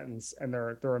write a sentence and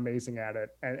they're amazing at it.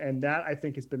 And that, I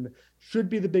think, should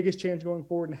be the biggest change going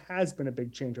forward, and has been a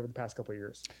big change over the past couple of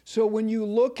years. So when you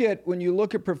look at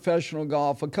professional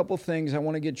golf, a couple things I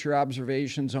want to get your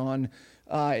observations on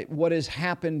what has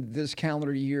happened this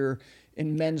calendar year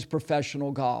in men's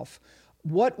professional golf.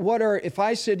 What are, if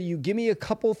I said to you, give me a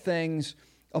couple things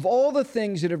of all the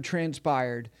things that have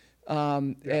transpired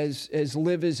as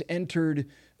LIV has entered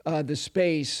the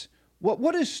space,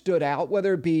 what has stood out,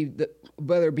 whether it be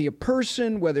a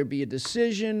person, whether it be a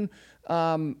decision,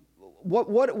 what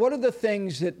are the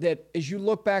things that as you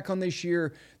look back on this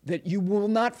year that you will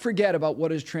not forget about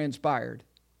what has transpired?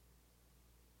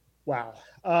 Wow.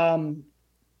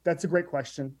 That's a great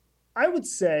question. I would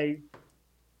say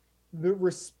the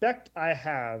respect I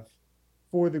have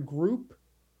for the group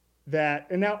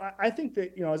and now I think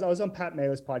that, I was on Pat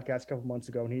Mayo's podcast a couple months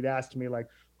ago, and he'd asked me, like,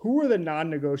 who are the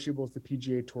non-negotiables the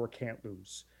PGA Tour can't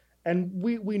lose? And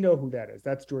we know who that is.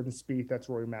 That's Jordan Spieth. That's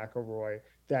Rory McIlroy.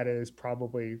 That is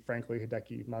probably, frankly,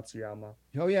 Hideki Matsuyama.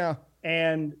 Oh, yeah.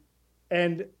 And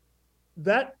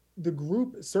that the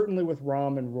group, certainly with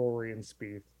Rahm and Rory and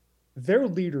Spieth, their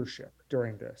leadership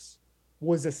during this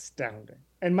was astounding.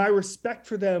 And my respect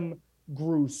for them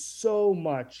grew so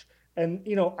much. And,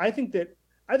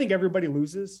 I think everybody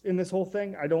loses in this whole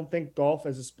thing. I don't think golf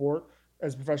as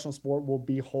a professional sport will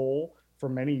be whole for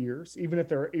many years, even if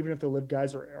the LIV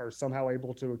guys are somehow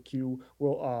able to accrue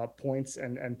points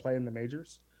and play in the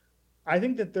majors. I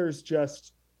think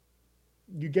that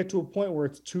you get to a point where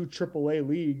it's two AAA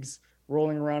leagues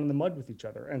rolling around in the mud with each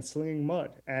other and slinging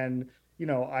mud. And,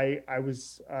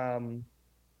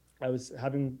 I was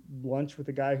having lunch with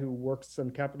a guy who works on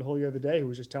Capitol Hill the other day, who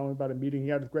was just telling me about a meeting he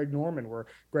had with Greg Norman, where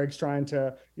Greg's trying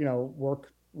to,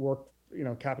 work,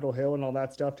 Capitol Hill and all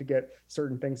that stuff to get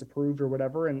certain things approved or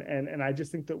whatever. And I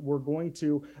just think that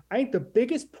I think the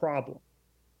biggest problem,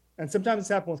 and sometimes it's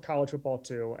happened with college football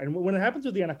too, and when it happens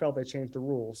with the NFL, they change the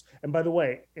rules. And by the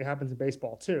way, it happens in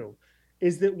baseball too,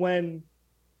 is that when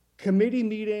committee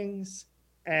meetings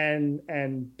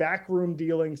and backroom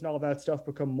dealings and all that stuff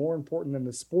become more important than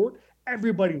the sport,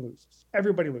 everybody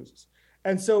loses.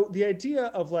 And so the idea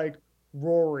of, like,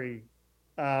 Rory,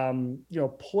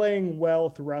 playing well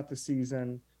throughout the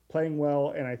season, playing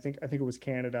well, and I think it was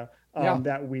Canada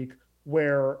that week,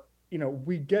 where,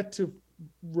 we get to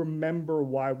remember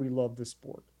why we love the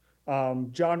sport.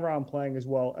 Jon Rahm playing as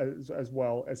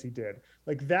well as he did.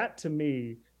 Like that to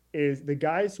me is the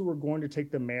guys who are going to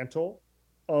take the mantle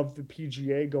of the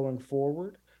PGA going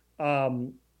forward.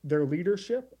 Their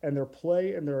leadership and their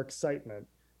play and their excitement,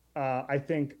 I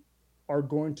think, are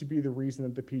going to be the reason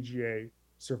that the PGA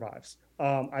survives.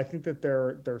 I think that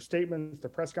their statements, their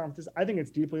press conferences, I think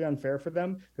it's deeply unfair for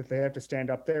them that they have to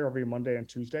stand up there every Monday and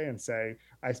Tuesday and say,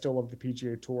 I still love the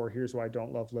PGA Tour. Here's why I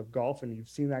don't love Live Golf. And you've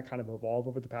seen that kind of evolve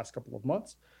over the past couple of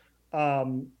months.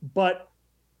 But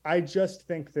I just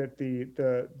think that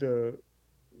the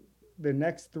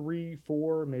next 3,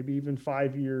 4, maybe even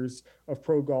 5 years of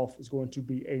pro golf is going to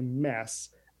be a mess.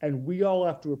 And we all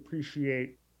have to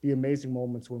appreciate the amazing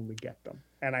moments when we get them.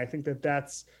 And I think that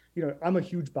that's, I'm a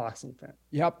huge boxing fan.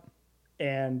 Yep.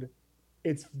 And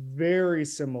it's very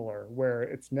similar where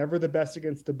it's never the best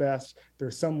against the best.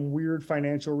 There's some weird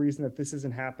financial reason that this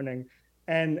isn't happening.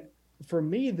 And for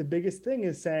me, the biggest thing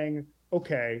is saying,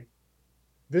 okay,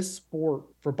 this sport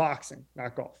for boxing,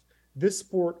 not golf, this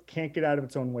sport can't get out of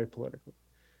its own way politically.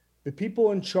 The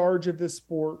people in charge of this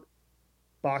sport,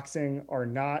 boxing,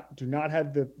 do not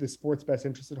have the sport's best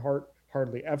interest at heart,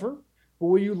 hardly ever. But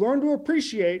what you learn to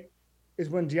appreciate is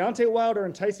when Deontay Wilder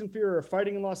and Tyson Fury are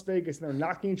fighting in Las Vegas and they're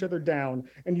knocking each other down,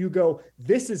 and you go,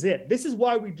 this is it. This is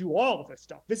why we do all of this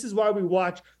stuff. This is why we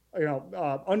watch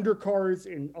undercards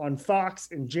on Fox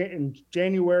in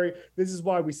January. This is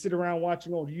why we sit around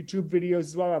watching old YouTube videos. This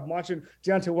is why I'm watching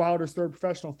Deontay Wilder's third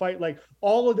professional fight. Like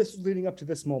all of this is leading up to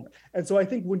this moment. And so I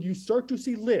think when you start to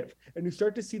see Live and you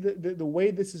start to see the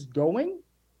way this is going,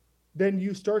 then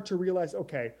you start to realize,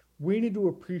 okay, we need to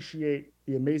appreciate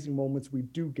the amazing moments we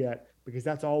do get, because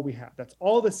that's all we have. That's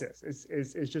all this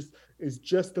is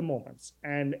just the moments.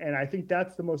 And I think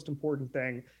that's the most important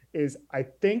thing is I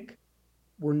think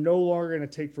we're no longer going to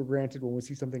take for granted when we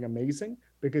see something amazing,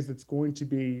 because it's going to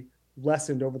be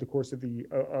lessened over the course of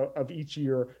each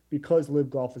year because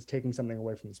Live Golf is taking something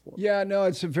away from the sport. Yeah, no,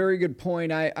 it's a very good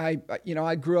point.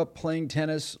 I grew up playing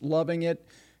tennis, loving it,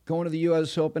 going to the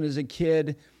U.S. Open as a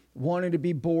kid, wanting to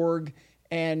be Borg,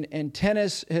 and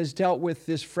tennis has dealt with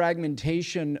this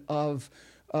fragmentation of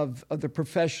the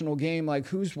professional game, like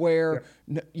who's where.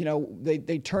 Yeah.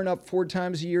 They turn up 4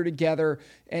 times a year together,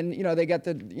 and they got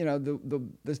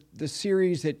the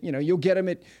series that you'll get them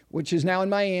at, which is now in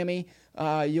Miami.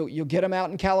 You'll get them out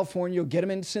in California. You'll get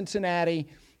them in Cincinnati.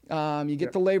 You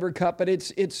get the Labor Cup, but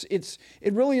it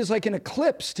really is like an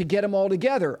eclipse to get them all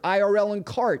together. IRL and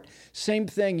kart, same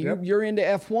thing. You're into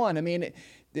F1. I mean.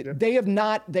 They have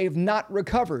not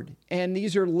recovered, and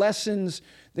these are lessons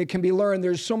that can be learned.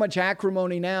 There's so much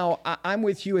acrimony now. I'm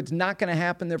with you. It's not going to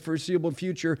happen in the foreseeable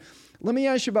future. Let me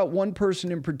ask you about one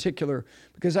person in particular,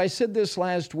 because I said this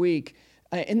last week,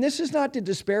 and this is not to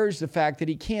disparage the fact that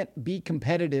he can't be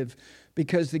competitive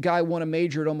because the guy won a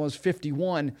major at almost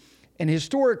 51. And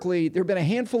historically, there have been a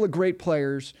handful of great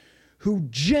players who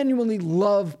genuinely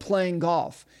love playing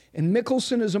golf. And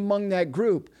Mickelson is among that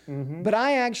group. Mm-hmm. But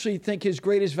I actually think his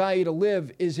greatest value to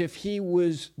Live is if he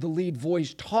was the lead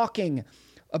voice talking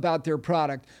about their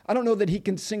product. I don't know that he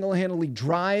can single-handedly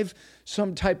drive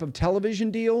some type of television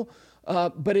deal,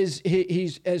 but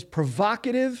he's as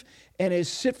provocative and as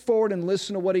sit forward and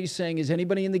listen to what he's saying as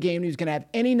anybody in the game. He's going to have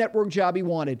any network job he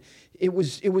wanted. It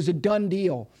was a done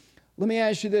deal. Let me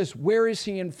ask you this. Where is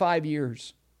he in 5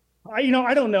 years? I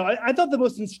don't know. I thought the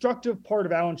most instructive part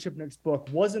of Alan Shipnick's book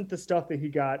wasn't the stuff that he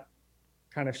got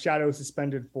kind of shadow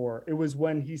suspended for. It was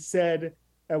when he said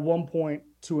at one point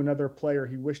to another player,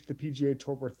 he wished the PGA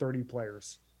Tour were 30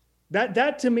 players.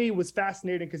 That to me was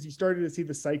fascinating, because you started to see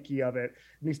the psyche of it,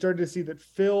 and you started to see that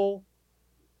Phil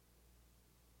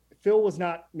was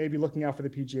not maybe looking out for the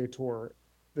PGA Tour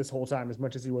this whole time as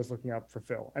much as he was looking out for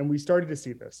Phil. And we started to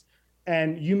see this.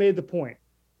 And you made the point.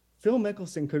 Phil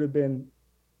Mickelson could have been,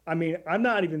 I mean, I'm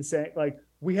not even saying, like,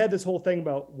 we had this whole thing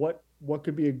about what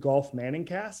could be a Golf Manning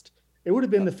cast. It would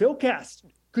have been the Phil cast.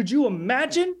 Could you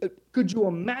imagine?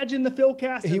 The Phil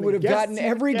cast? He would have gotten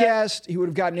every guest. He would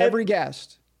have gotten every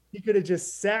guest. He could have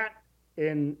just sat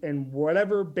in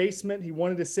whatever basement he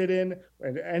wanted to sit in,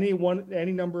 and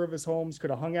any number of his homes. Could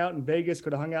have hung out in Vegas.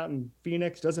 Could have hung out in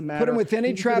Phoenix. Doesn't matter. Put him with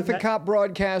any traffic cop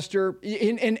broadcaster.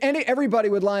 And everybody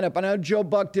would line up. I know Joe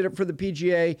Buck did it for the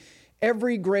PGA.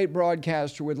 Every great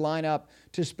broadcaster would line up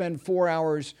to spend 4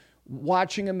 hours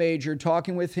watching a major,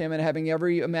 talking with him, and having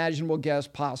every imaginable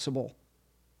guest possible.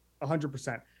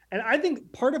 100%. And I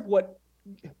think part of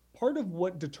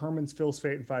what determines Phil's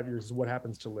fate in 5 years is what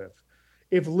happens to Live.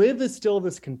 If Live is still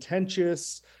this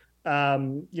contentious,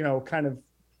 kind of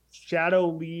shadow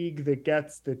league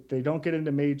that they don't get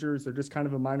into majors, they're just kind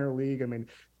of a minor league. I mean,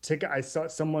 ticket. I saw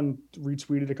someone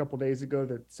retweeted a couple days ago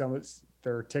that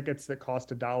there are tickets that cost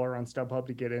 $1 on StubHub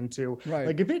to get into. Right.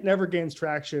 Like if it never gains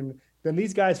traction, then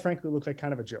these guys frankly look like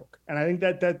kind of a joke. And I think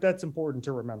that's important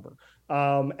to remember.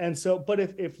 And so, but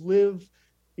if Live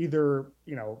either,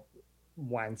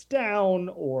 winds down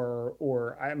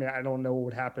or I mean, I don't know what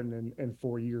would happen in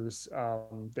 4 years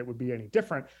that would be any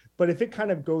different, but if it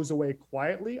kind of goes away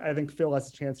quietly, I think Phil has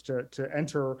a chance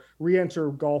to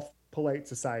re-enter golf polite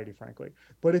society, frankly.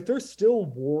 But if they're still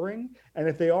warring, and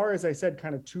if they are, as I said,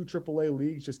 kind of two AAA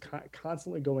leagues just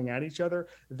constantly going at each other,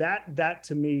 that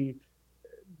to me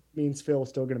means Phil is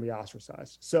still going to be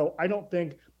ostracized. So I don't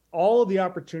think all of the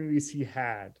opportunities he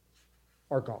had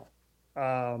are gone.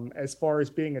 As far as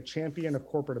being a champion of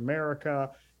corporate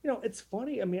America, it's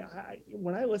funny. I mean,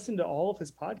 when I listen to all of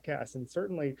his podcasts, and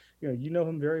certainly, you know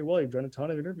him very well, you've done a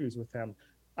ton of interviews with him.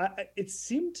 It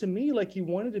seemed to me like he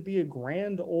wanted to be a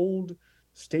grand old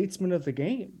statesman of the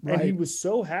game. Right. And he was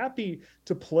so happy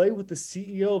to play with the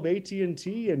CEO of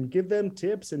AT&T and give them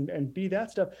tips and be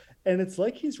that stuff. And it's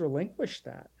like he's relinquished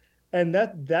that. And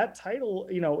that title,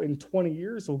 in 20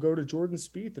 years will go to Jordan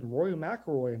Spieth and Rory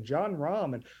McIlroy and Jon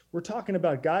Rahm. And we're talking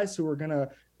about guys who are going to,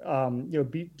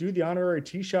 do the honorary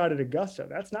tee shot at Augusta.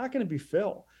 That's not going to be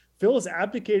Phil. Phil has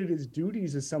abdicated his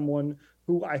duties as someone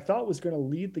who I thought was going to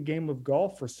lead the game of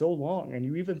golf for so long. And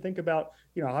you even think about,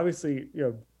 obviously,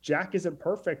 Jack isn't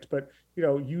perfect, but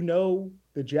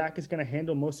that Jack is going to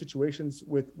handle most situations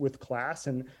with class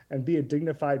and be a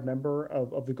dignified member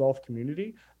of the golf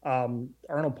community.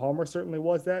 Arnold Palmer certainly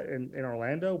was that in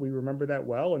Orlando. We remember that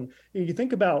well. And you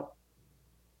think about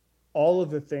all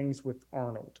of the things with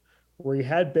Arnold, where he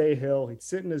had Bay Hill, he'd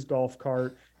sit in his golf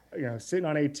cart, sitting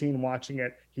on 18 watching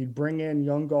it. He'd bring in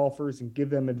young golfers and give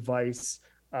them advice.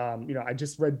 I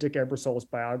just read Dick Ebersol's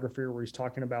biography where he's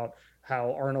talking about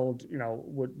how Arnold,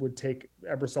 would take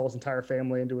Ebersol's entire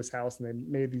family into his house, and they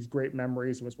made these great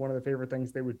memories. It was one of the favorite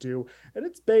things they would do. And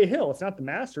it's Bay Hill. It's not the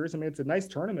Masters. I mean, it's a nice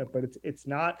tournament, but it's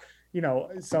not,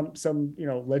 some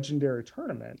legendary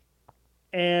tournament.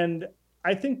 And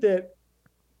I think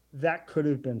that could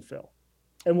have been Phil.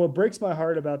 And what breaks my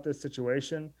heart about this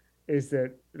situation is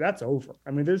that's over.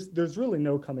 I mean, there's really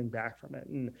no coming back from it.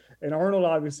 And Arnold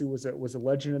obviously was a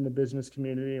legend in the business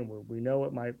community, and we know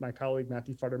it. My colleague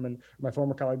Matthew Futterman, my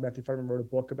former colleague Matthew Futterman, wrote a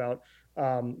book about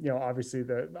obviously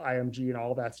the IMG and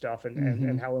all that stuff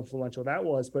and how influential that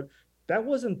was. But that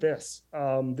wasn't this.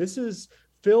 This is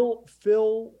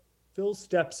Phil's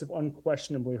steps have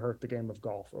unquestionably hurt the game of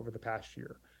golf over the past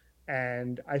year.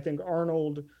 And I think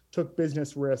Arnold took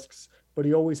business risks, but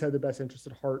he always had the best interest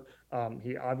at heart.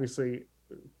 He obviously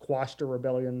quashed a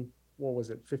rebellion. What was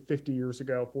it? 40 years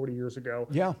ago.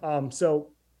 Yeah.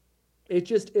 So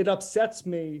it upsets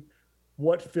me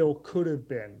what Phil could have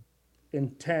been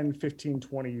in 10, 15,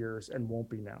 20 years and won't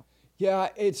be now. Yeah.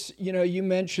 It's, you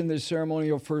mentioned the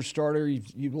ceremonial first starter.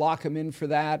 You lock him in for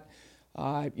that,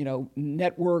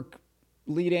 network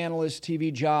lead analyst,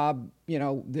 TV job,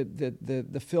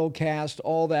 the Phil cast,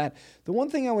 all that. The one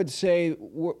thing I would say,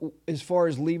 as far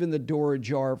as leaving the door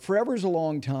ajar, forever's a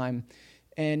long time,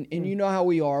 and you know how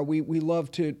we are. We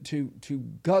love to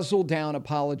guzzle down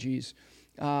apologies.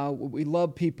 We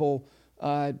love people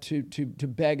to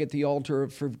beg at the altar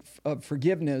of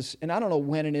forgiveness, and I don't know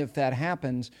when and if that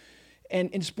happens.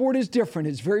 And sport is different.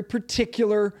 It's very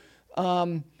particular.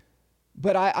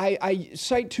 But I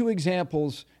cite two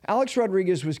examples. Alex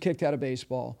Rodriguez was kicked out of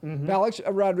baseball. Mm-hmm. Alex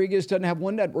Rodriguez doesn't have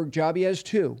one network job. He has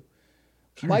two.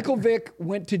 Michael Vick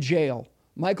went to jail.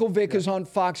 Michael Vick is on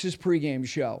Fox's pregame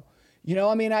show.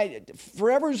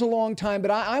 Forever is a long time,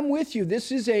 but I'm with you.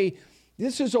 This is a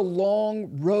long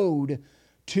road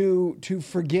to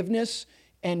forgiveness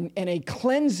and a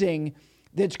cleansing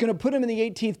that's going to put him in the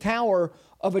 18th tower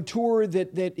of a tour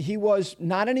that he was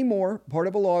not anymore, part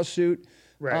of a lawsuit.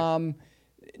 Right.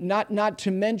 Not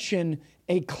to mention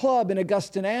a club in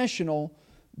Augusta National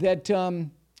that,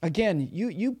 again,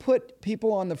 you put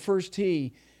people on the first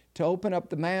tee to open up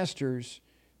the Masters.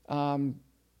 You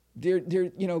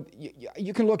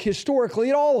can look historically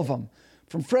at all of them,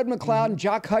 from Fred McLeod and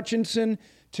Jock Hutchinson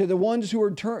to the ones who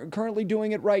are currently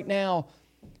doing it right now.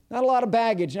 Not a lot of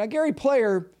baggage. Now, Gary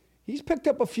Player, he's picked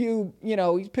up a few,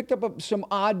 he's picked up some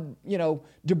odd,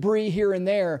 debris here and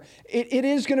there. It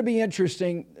is going to be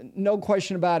interesting, no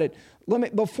question about it.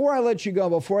 Before I let you go,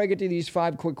 before I get to these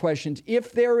 5 quick questions,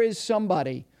 if there is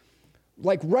somebody,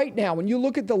 like right now, when you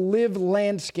look at the live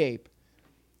landscape,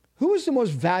 who is the most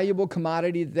valuable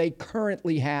commodity they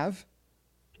currently have?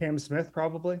 Cam Smith,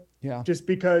 probably. Yeah. Just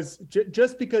because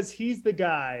he's the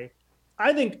guy.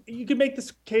 I think you could make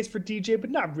this case for DJ, but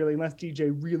not really, unless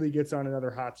DJ really gets on another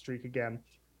hot streak again.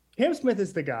 Cam Smith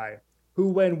is the guy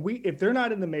who, if they're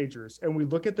not in the majors and we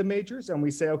look at the majors and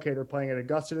we say, okay, they're playing at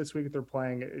Augusta this week, they're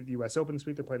playing at the US Open this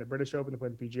week, they're playing the British Open, they're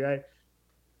playing the PGA,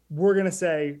 we're going to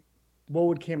say, what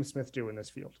would Cam Smith do in this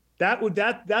field?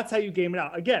 That's how you game it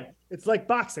out. Again, it's like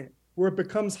boxing, where it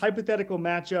becomes hypothetical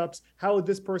matchups. How would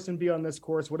this person be on this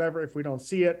course? Whatever, if we don't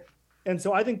see it. And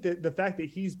so I think that the fact that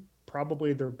he's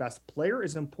probably their best player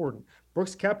is important.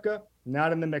 Brooks Koepka,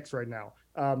 not in the mix right now.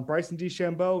 Bryson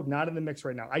DeChambeau, not in the mix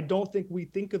right now. I don't think we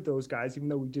think of those guys, even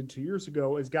though we did 2 years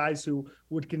ago, as guys who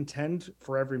would contend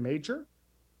for every major.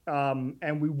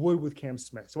 And we would with Cam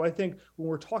Smith. So I think when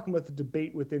we're talking about the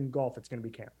debate within golf, it's going to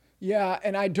be Cam. Yeah,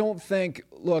 and I don't think,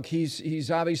 look,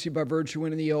 he's obviously, by virtue of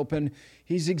winning the Open,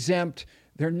 he's exempt.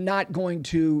 They're not going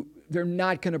to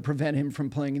prevent him from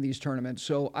playing in these tournaments.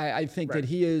 So I think that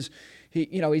he's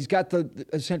got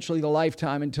essentially the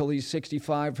lifetime until he's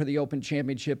 65 for the Open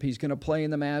Championship. He's going to play in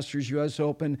the Masters, US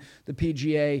Open, the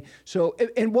PGA. So,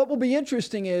 and what will be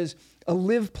interesting is a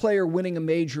LIV player winning a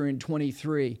major in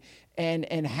 23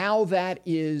 and how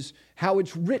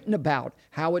it's written about,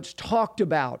 how it's talked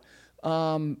about.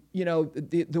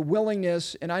 The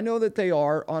willingness, and I know that they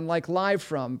are on like Live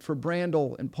for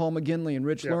Brandel and Paul McGinley and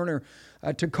Rich Lerner,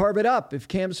 to carve it up. If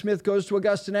Cam Smith goes to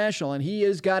Augusta National, and he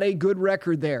has got a good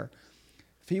record there,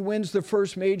 if he wins the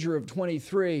first major of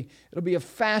 23, it'll be a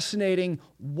fascinating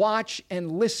watch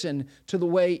and listen to the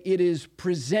way it is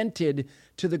presented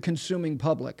to the consuming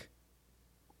public.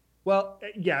 Well,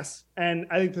 yes, and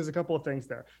I think there's a couple of things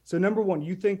there. So number one,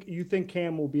 you think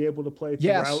Cam will be able to play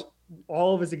throughout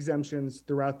all of his exemptions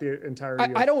throughout the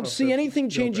entirety? I don't see anything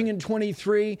changing in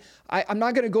 23. I'm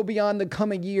not going to go beyond the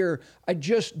coming year. I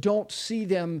just don't see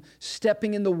them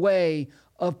stepping in the way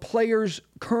of players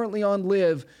currently on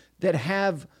LIV that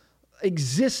have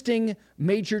existing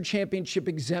major championship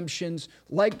exemptions,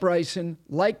 like Bryson,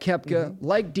 like Koepka,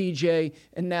 like DJ,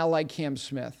 and now like Cam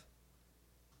Smith.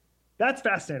 That's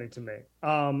fascinating to me.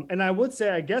 And I would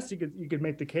say, I guess you could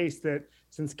make the case that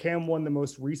since Cam won the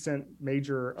most recent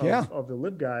major of the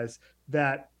LIV guys,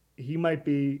 that he might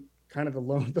be kind of the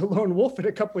lone wolf in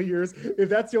a couple of years, if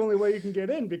that's the only way you can get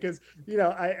in. Because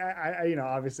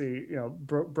obviously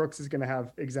Brooks is going to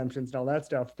have exemptions and all that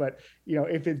stuff. But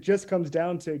if it just comes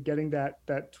down to getting that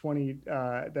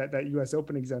US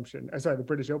Open exemption, the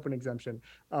British Open exemption,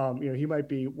 he might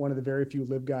be one of the very few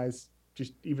LIV guys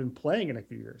just even playing in a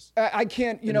few years. I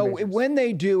can't, when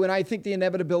they do, and I think the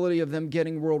inevitability of them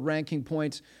getting world ranking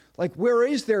points, like where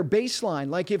is their baseline?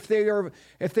 Like if they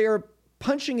are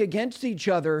punching against each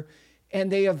other and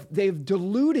they've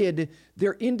diluted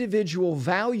their individual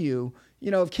value,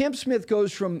 if Cam Smith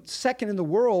goes from second in the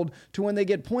world to when they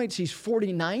get points, he's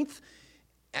 49th.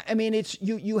 I mean, it's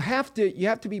you have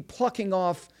to be plucking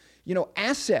off,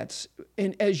 assets,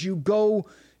 and as you go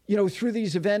through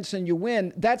these events and you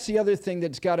win. That's the other thing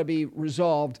that's got to be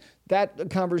resolved. That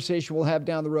conversation we'll have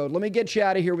down the road. Let me get you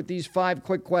out of here with these 5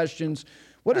 quick questions.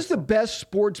 What is the best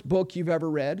sports book you've ever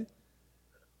read?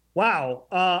 Wow.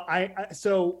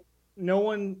 So no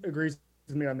one agrees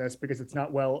with me on this because it's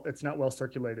not well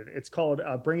circulated. It's called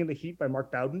Bringing the Heat by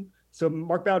Mark Bowden. So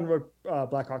Mark Bowden wrote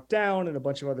Black Hawk Down and a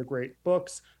bunch of other great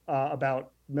books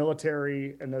about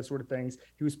military and those sort of things.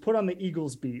 He was put on the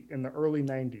Eagles beat in the early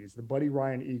 90s, the Buddy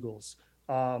Ryan Eagles.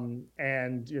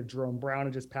 And Jerome Brown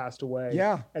had just passed away.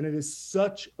 Yeah. And it is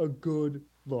such a good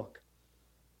look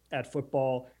at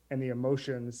football and the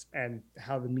emotions and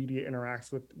how the media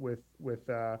interacts with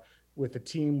the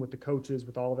team, with the coaches,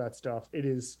 with all of that stuff. It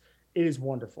is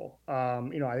wonderful. I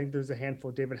think there's a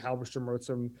handful. David Halberstam wrote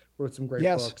some great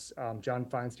books. John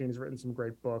Feinstein has written some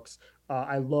great books.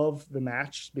 I love The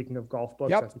Match. Speaking of golf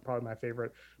books, that's probably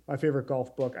my favorite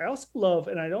golf book. I also love,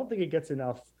 and I don't think it gets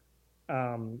enough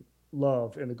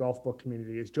love in the golf book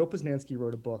community, is Joe Posnanski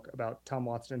wrote a book about Tom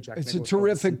Watson and Jack Nicklaus. It's a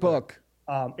terrific book.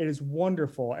 It is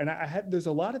wonderful, and there's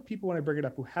a lot of people when I bring it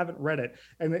up who haven't read it,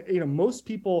 and most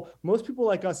people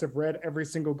like us have read every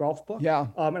single golf book. Yeah.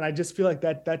 And I just feel like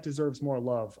that deserves more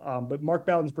love. But Mark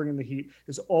Bowden's Bringing the Heat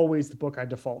is always the book I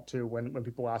default to when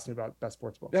people ask me about best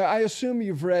sports books. Yeah, I assume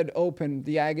you've read Open,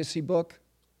 the Agassi book.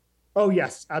 Oh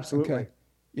yes, absolutely. Okay.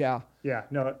 Yeah. Yeah.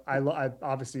 No, I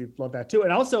obviously love that too,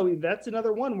 and also that's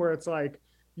another one where it's like,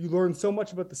 you learn so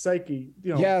much about the psyche.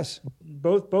 Yes.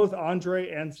 Both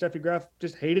Andre and Steffi Graf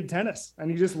just hated tennis, and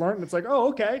you just learn. And it's like, oh,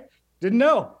 okay, didn't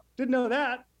know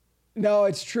that. No,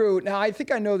 it's true. Now I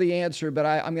think I know the answer, but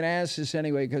I'm going to ask this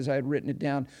anyway because I had written it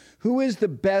down. Who is the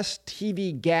best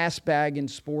TV gas bag in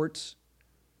sports?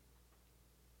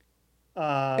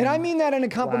 And I mean that in a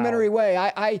complimentary way.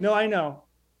 No, I know.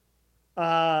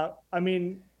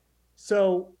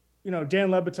 So Dan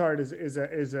Lebitard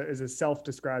is a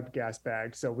self-described gas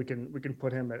bag, so we can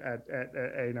put him at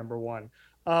a number one.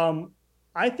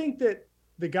 I think that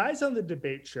the guys on the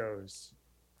debate shows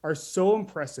are so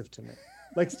impressive to me.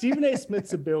 Like Stephen A.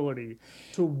 Smith's ability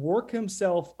to work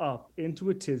himself up into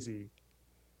a tizzy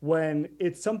when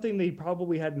it's something that he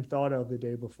probably hadn't thought of the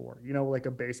day before, like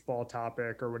a baseball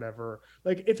topic or whatever.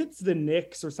 Like if it's the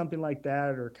Knicks or something like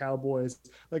that, or Cowboys,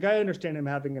 like I understand him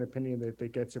having an opinion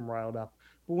that gets him riled up.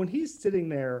 But when he's sitting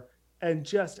there and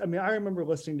I remember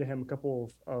listening to him a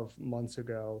couple of months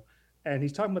ago, and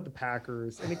he's talking about the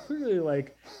Packers, and he clearly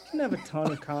didn't have a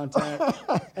ton of content.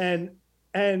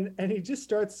 And he just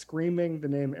starts screaming the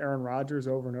name Aaron Rodgers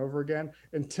over and over again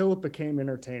until it became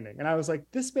entertaining. And I was like,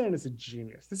 this man is a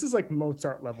genius. This is like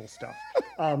Mozart level stuff.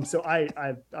 So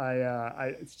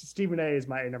Stephen A is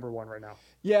my number one right now.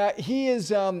 Yeah, he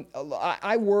is.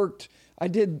 I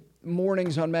did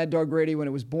mornings on Mad Dog Radio when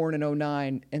it was born in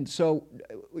 2009. And so,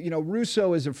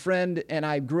 Russo is a friend and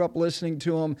I grew up listening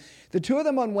to him. The two of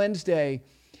them on Wednesday,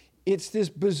 it's this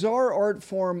bizarre art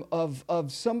form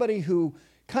of somebody who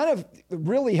kind of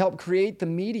really helped create the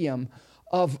medium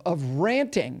of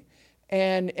ranting.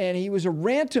 And he was a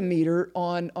rantometer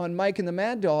on Mike and the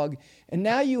Mad Dog. And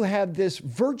now you have this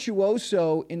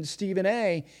virtuoso in Stephen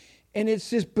A. And it's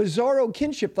this bizarro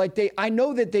kinship. I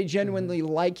know that they genuinely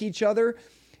like each other,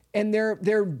 and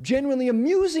they're genuinely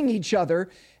amusing each other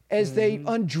as they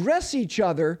undress each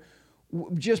other,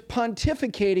 just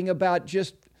pontificating about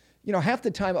just, half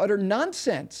the time utter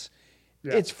nonsense.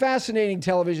 Yeah. It's fascinating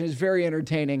television. It's very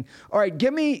entertaining. All right,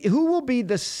 give me, who will be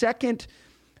the second?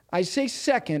 I say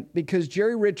second because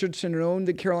Jerry Richardson, who owned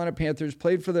the Carolina Panthers,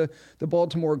 played for the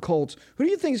Baltimore Colts. Who do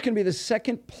you think is going to be the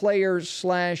second player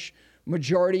 /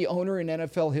 majority owner in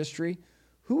NFL history?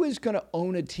 Who is going to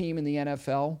own a team in the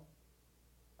NFL?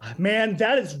 Man,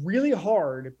 that is really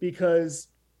hard because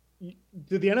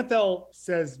the NFL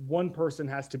says one person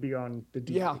has to be on the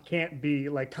deal. Yeah. It can't be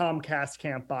like Comcast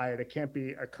can't buy it. It can't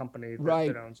be a company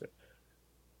that owns it.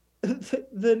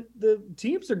 The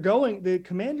teams are going, the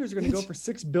Commanders are going to go for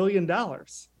 $6 billion,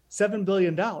 $7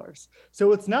 billion.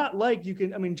 So it's not like you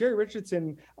can, Jerry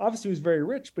Richardson obviously was very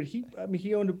rich, but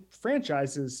he owned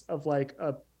franchises of like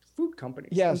a food company.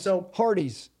 Yes. And so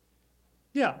Hardee's.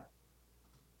 Yeah.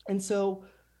 And so,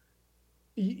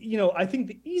 I think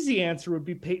the easy answer would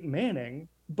be Peyton Manning,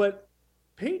 but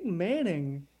Peyton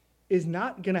Manning is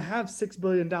not going to have $6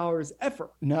 billion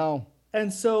ever. No.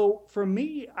 And so for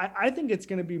me, I think it's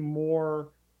going to be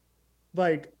more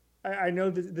like, I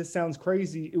know this sounds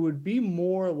crazy. It'd be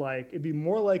more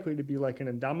likely to be like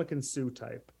an Ndamukong Suh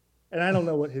type. And I don't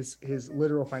know what his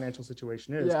literal financial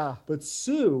situation is. Yeah. But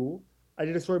Suh, I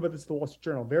did a story about this at the Wall Street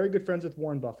Journal, very good friends with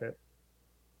Warren Buffett,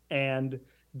 and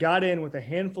got in with a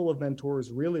handful of mentors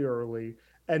really early.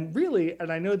 And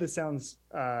I know this sounds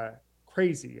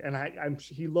crazy, and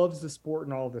he loves the sport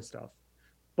and all this stuff.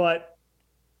 But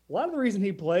a lot of the reason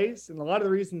he plays and a lot of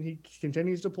the reason he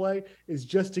continues to play is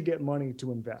just to get money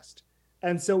to invest.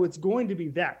 And so it's going to be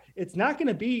that. It's not going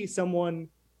to be someone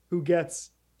who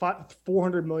gets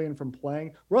 $400 million from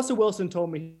playing. Russell Wilson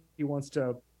told me he wants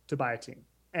to buy a team.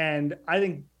 And I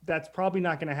think that's probably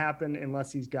not going to happen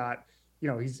unless he's got,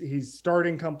 he's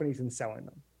starting companies and selling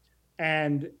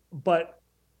them. But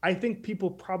I think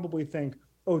people probably think,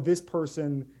 oh, this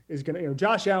person is going to,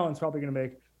 Josh Allen's probably going to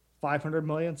make $500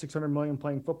 million, $600 million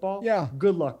playing football. Yeah.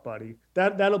 Good luck, buddy.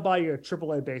 That'll buy you a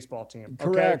AAA baseball team.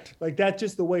 Okay? Correct. Like that's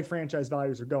just the way franchise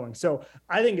values are going. So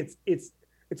I think it's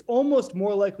almost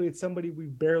more likely it's somebody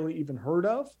we've barely even heard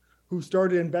of who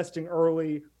started investing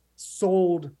early,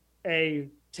 sold a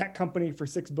tech company for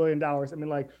 $6 billion.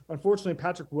 Unfortunately,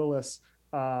 Patrick Willis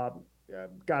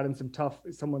got in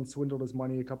someone swindled his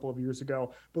money a couple of years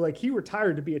ago, but he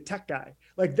retired to be a tech guy.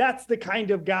 That's the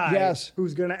kind of guy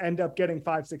who's going to end up getting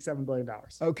 $5, $6, $7 billion.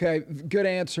 Okay. Good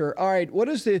answer. All right. What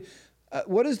is the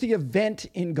event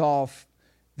in golf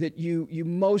that you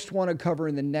most want to cover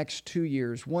in the next 2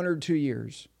 years, 1 or 2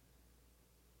 years?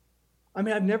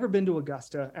 I've never been to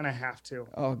Augusta and I have to.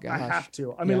 Oh gosh. I have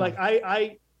to.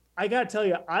 I got to tell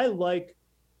you, I like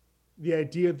the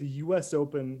idea of the US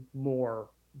Open more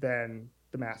than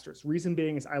the Masters. Reason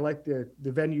being is I like the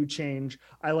venue change.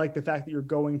 I like the fact that you're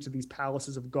going to these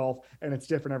palaces of golf and it's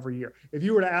different every year. If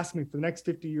you were to ask me for the next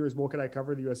 50 years, what could I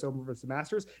cover, the US Open versus the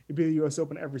Masters? It'd be the US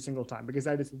Open every single time because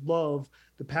I just love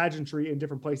the pageantry in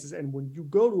different places. And when you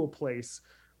go to a place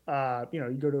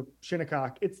You go to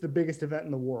Shinnecock, it's the biggest event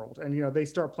in the world. And, they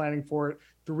start planning for it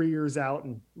 3 years out.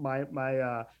 And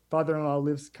my father-in-law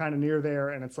lives kind of near there.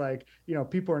 And it's like,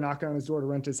 people are knocking on his door to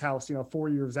rent his house, 4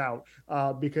 years out,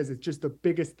 because it's just the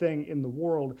biggest thing in the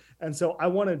world. And so I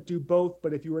want to do both.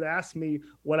 But if you were to ask me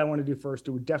what I want to do first,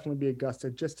 it would definitely be Augusta,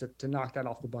 just to knock that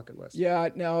off the bucket list. Yeah,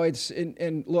 no,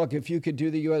 and look, if you could do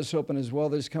the U.S. Open as well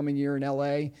this coming year in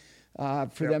L.A.,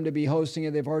 for them to be hosting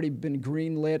it. They've already been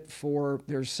greenlit for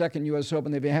their second U.S.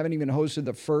 Open. They haven't even hosted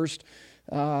the first.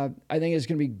 I think it's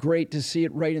going to be great to see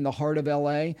it right in the heart of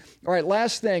L.A. All right,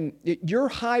 last thing. Your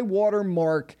high water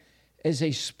mark as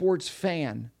a sports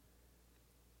fan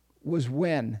was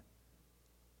when?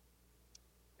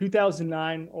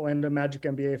 2009 Orlando Magic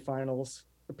NBA Finals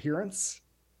appearance.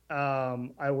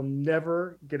 I will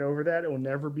never get over that. It will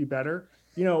never be better.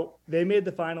 They made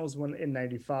the finals in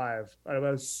 95. I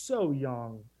was so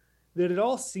young that it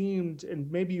all seemed,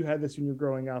 and maybe you had this when you were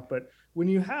growing up, but when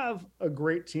you have a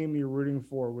great team you're rooting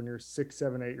for when you're 6,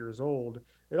 7, 8 years old,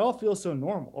 it all feels so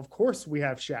normal. Of course we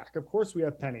have Shaq. Of course we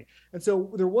have Penny. And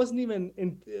so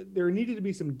there needed to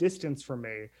be some distance for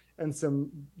me and some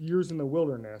years in the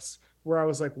wilderness where I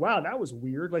was like, wow, that was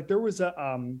weird. Like there was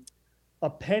a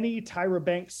Penny Tyra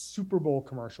Banks Super Bowl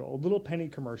commercial, a little Penny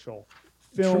commercial.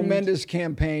 Tremendous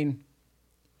campaign.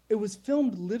 It was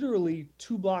filmed literally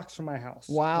 2 blocks from my house.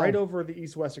 Wow. Right over the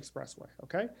East-West Expressway.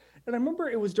 Okay. And I remember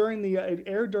it was it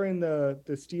aired during the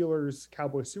Steelers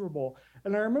Cowboys Super Bowl.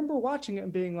 And I remember watching it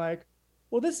and being like,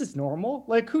 well, this is normal.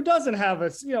 Like who doesn't have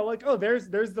us, like, oh, there's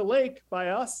the lake by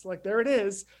us. Like there it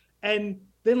is. And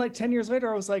then like 10 years later,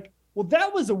 I was like, well,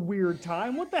 that was a weird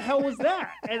time. What the hell was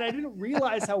that? And I didn't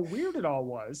realize how weird it all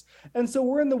was. And so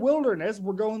we're in the wilderness.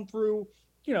 We're going through,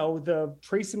 the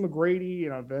Tracy McGrady,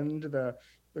 then to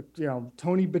the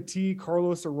Tony Batiste,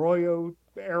 Carlos Arroyo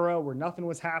era where nothing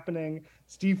was happening,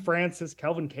 Steve Francis,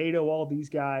 Kelvin Cato, all these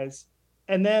guys.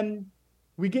 And then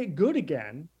we get good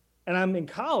again. And I'm in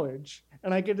college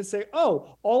and I get to say,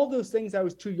 oh, all of those things I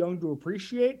was too young to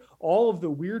appreciate, all of the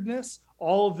weirdness,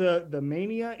 all of the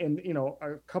mania, and,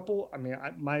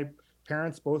 my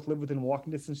parents both live within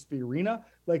walking distance to the arena.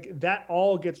 Like that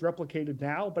all gets replicated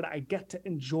now, but I get to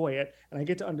enjoy it and I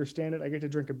get to understand it. I get to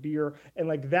drink a beer. And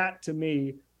like that to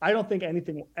me, I don't think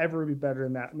anything will ever be better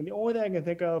than that. I mean, the only thing I can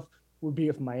think of would be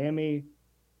if Miami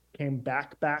came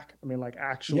back. I mean, like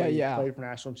actually played for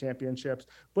national championships.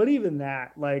 But even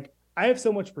that, like I have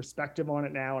so much perspective on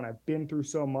it now and I've been through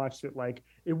so much that like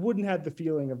it wouldn't have the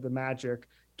feeling of the Magic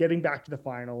getting back to the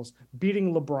finals,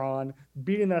 beating LeBron,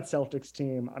 beating that Celtics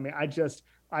team. I mean,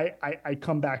 I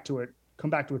come back to it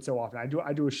so often.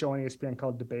 I do a show on ESPN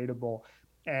called Debatable,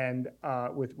 and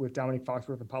with Dominique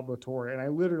Foxworth and Pablo Torre, and I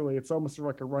literally, it's almost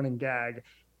like a running gag.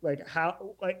 Like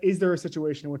is there a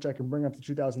situation in which I can bring up the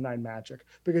 2009 Magic?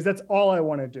 Because that's all I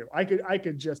want to do. I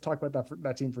could just talk about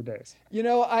that team for days.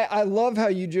 I love how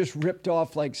you just ripped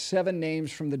off like 7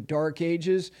 names from the dark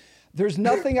ages. There's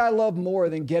nothing I love more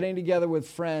than getting together with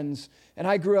friends. And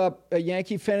I grew up a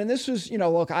Yankee fan. And this was,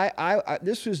 look,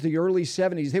 this was the early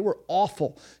 70s. They were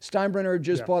awful. Steinbrenner had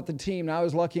just bought the team. And I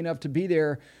was lucky enough to be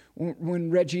there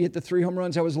when Reggie hit the 3 home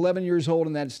runs. I was 11 years old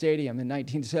in that stadium in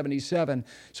 1977.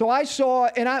 So I saw,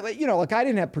 and I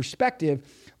didn't have perspective,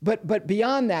 but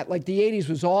beyond that, like the 80s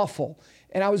was awful.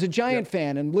 And I was a Giant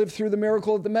fan and lived through the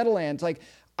miracle of the Meadowlands. Like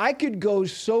I could go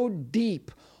so deep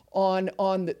on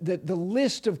the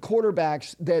list of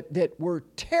quarterbacks that were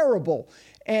terrible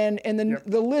and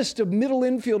the list of middle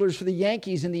infielders for the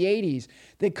Yankees in the 80s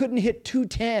that couldn't hit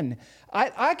 210.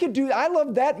 I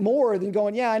love that more than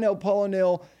going, I know Paul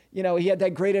O'Neill, he had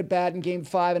that great at bat in Game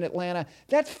 5 in Atlanta.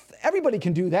 Everybody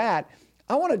can do that.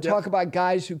 I want to talk about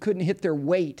guys who couldn't hit their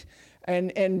weight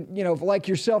and like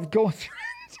yourself going through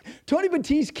Tony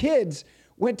Batiste's kids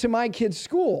went to my kids'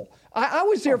 school. I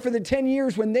was there for the 10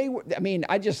 years when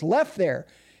I just left there.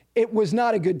 It was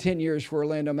not a good 10 years for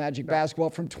Orlando Magic basketball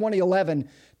from 2011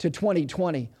 to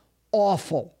 2020.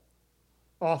 Awful.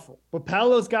 But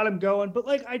Paolo's got him going. But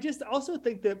I just also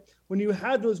think that when you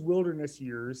have those wilderness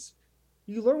years,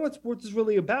 you learn what sports is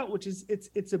really about, which is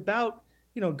it's about,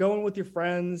 going with your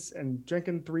friends and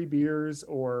drinking 3 beers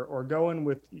or going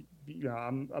with,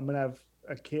 I'm going to have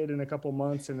a kid in a couple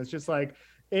months. And it's just like,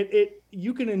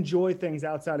 you can enjoy things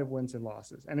outside of wins and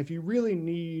losses. And if you really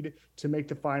need to make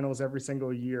the finals every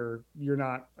single year, you're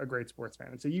not a great sports fan.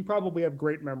 And so you probably have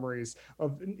great memories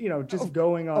of, just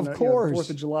going on the 4th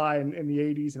of July in the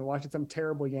 80s and watching some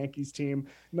terrible Yankees team.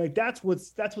 Like that's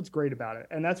what's great about it.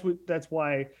 And that's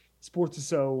why sports is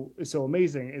so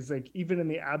amazing, is like, even in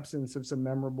the absence of some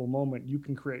memorable moment, you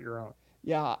can create your own.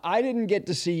 Yeah, I didn't get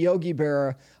to see Yogi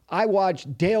Berra. I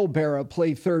watched Dale Berra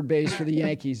play third base for the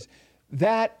Yankees.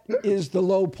 That is the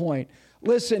low point.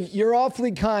 Listen, you're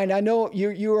awfully kind. I know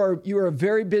you are a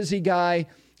very busy guy.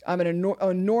 I'm an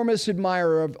enormous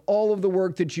admirer of all of the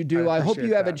work that you do. I hope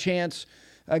you have a chance,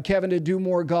 Kevin, to do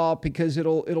more golf, because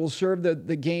it'll serve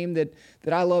the game that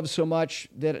I love so much,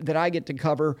 that I get to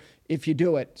cover if you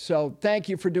do it. So thank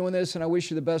you for doing this, and I wish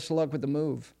you the best of luck with the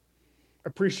move.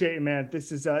 Appreciate it, man.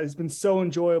 This is it's been so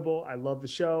enjoyable. I love the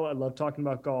show. I love talking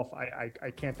about golf.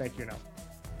 I can't thank you enough.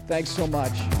 Thanks so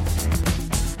much.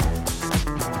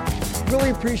 Really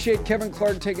appreciate Kevin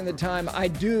Clark taking the time. I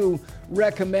do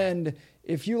recommend,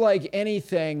 if you like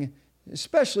anything,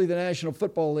 especially the National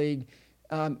Football League,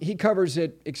 he covers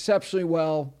it exceptionally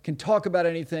well, can talk about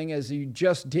anything, as he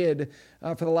just did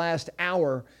for the last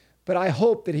hour. But I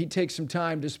hope that he takes some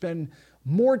time to spend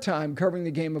more time covering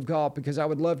the game of golf, because I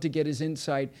would love to get his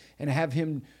insight and have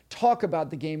him talk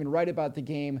about the game and write about the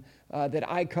game that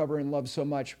I cover and love so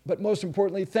much. But most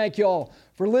importantly, thank you all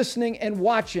for listening and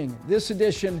watching this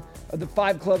edition of the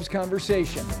Five Clubs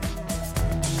Conversation.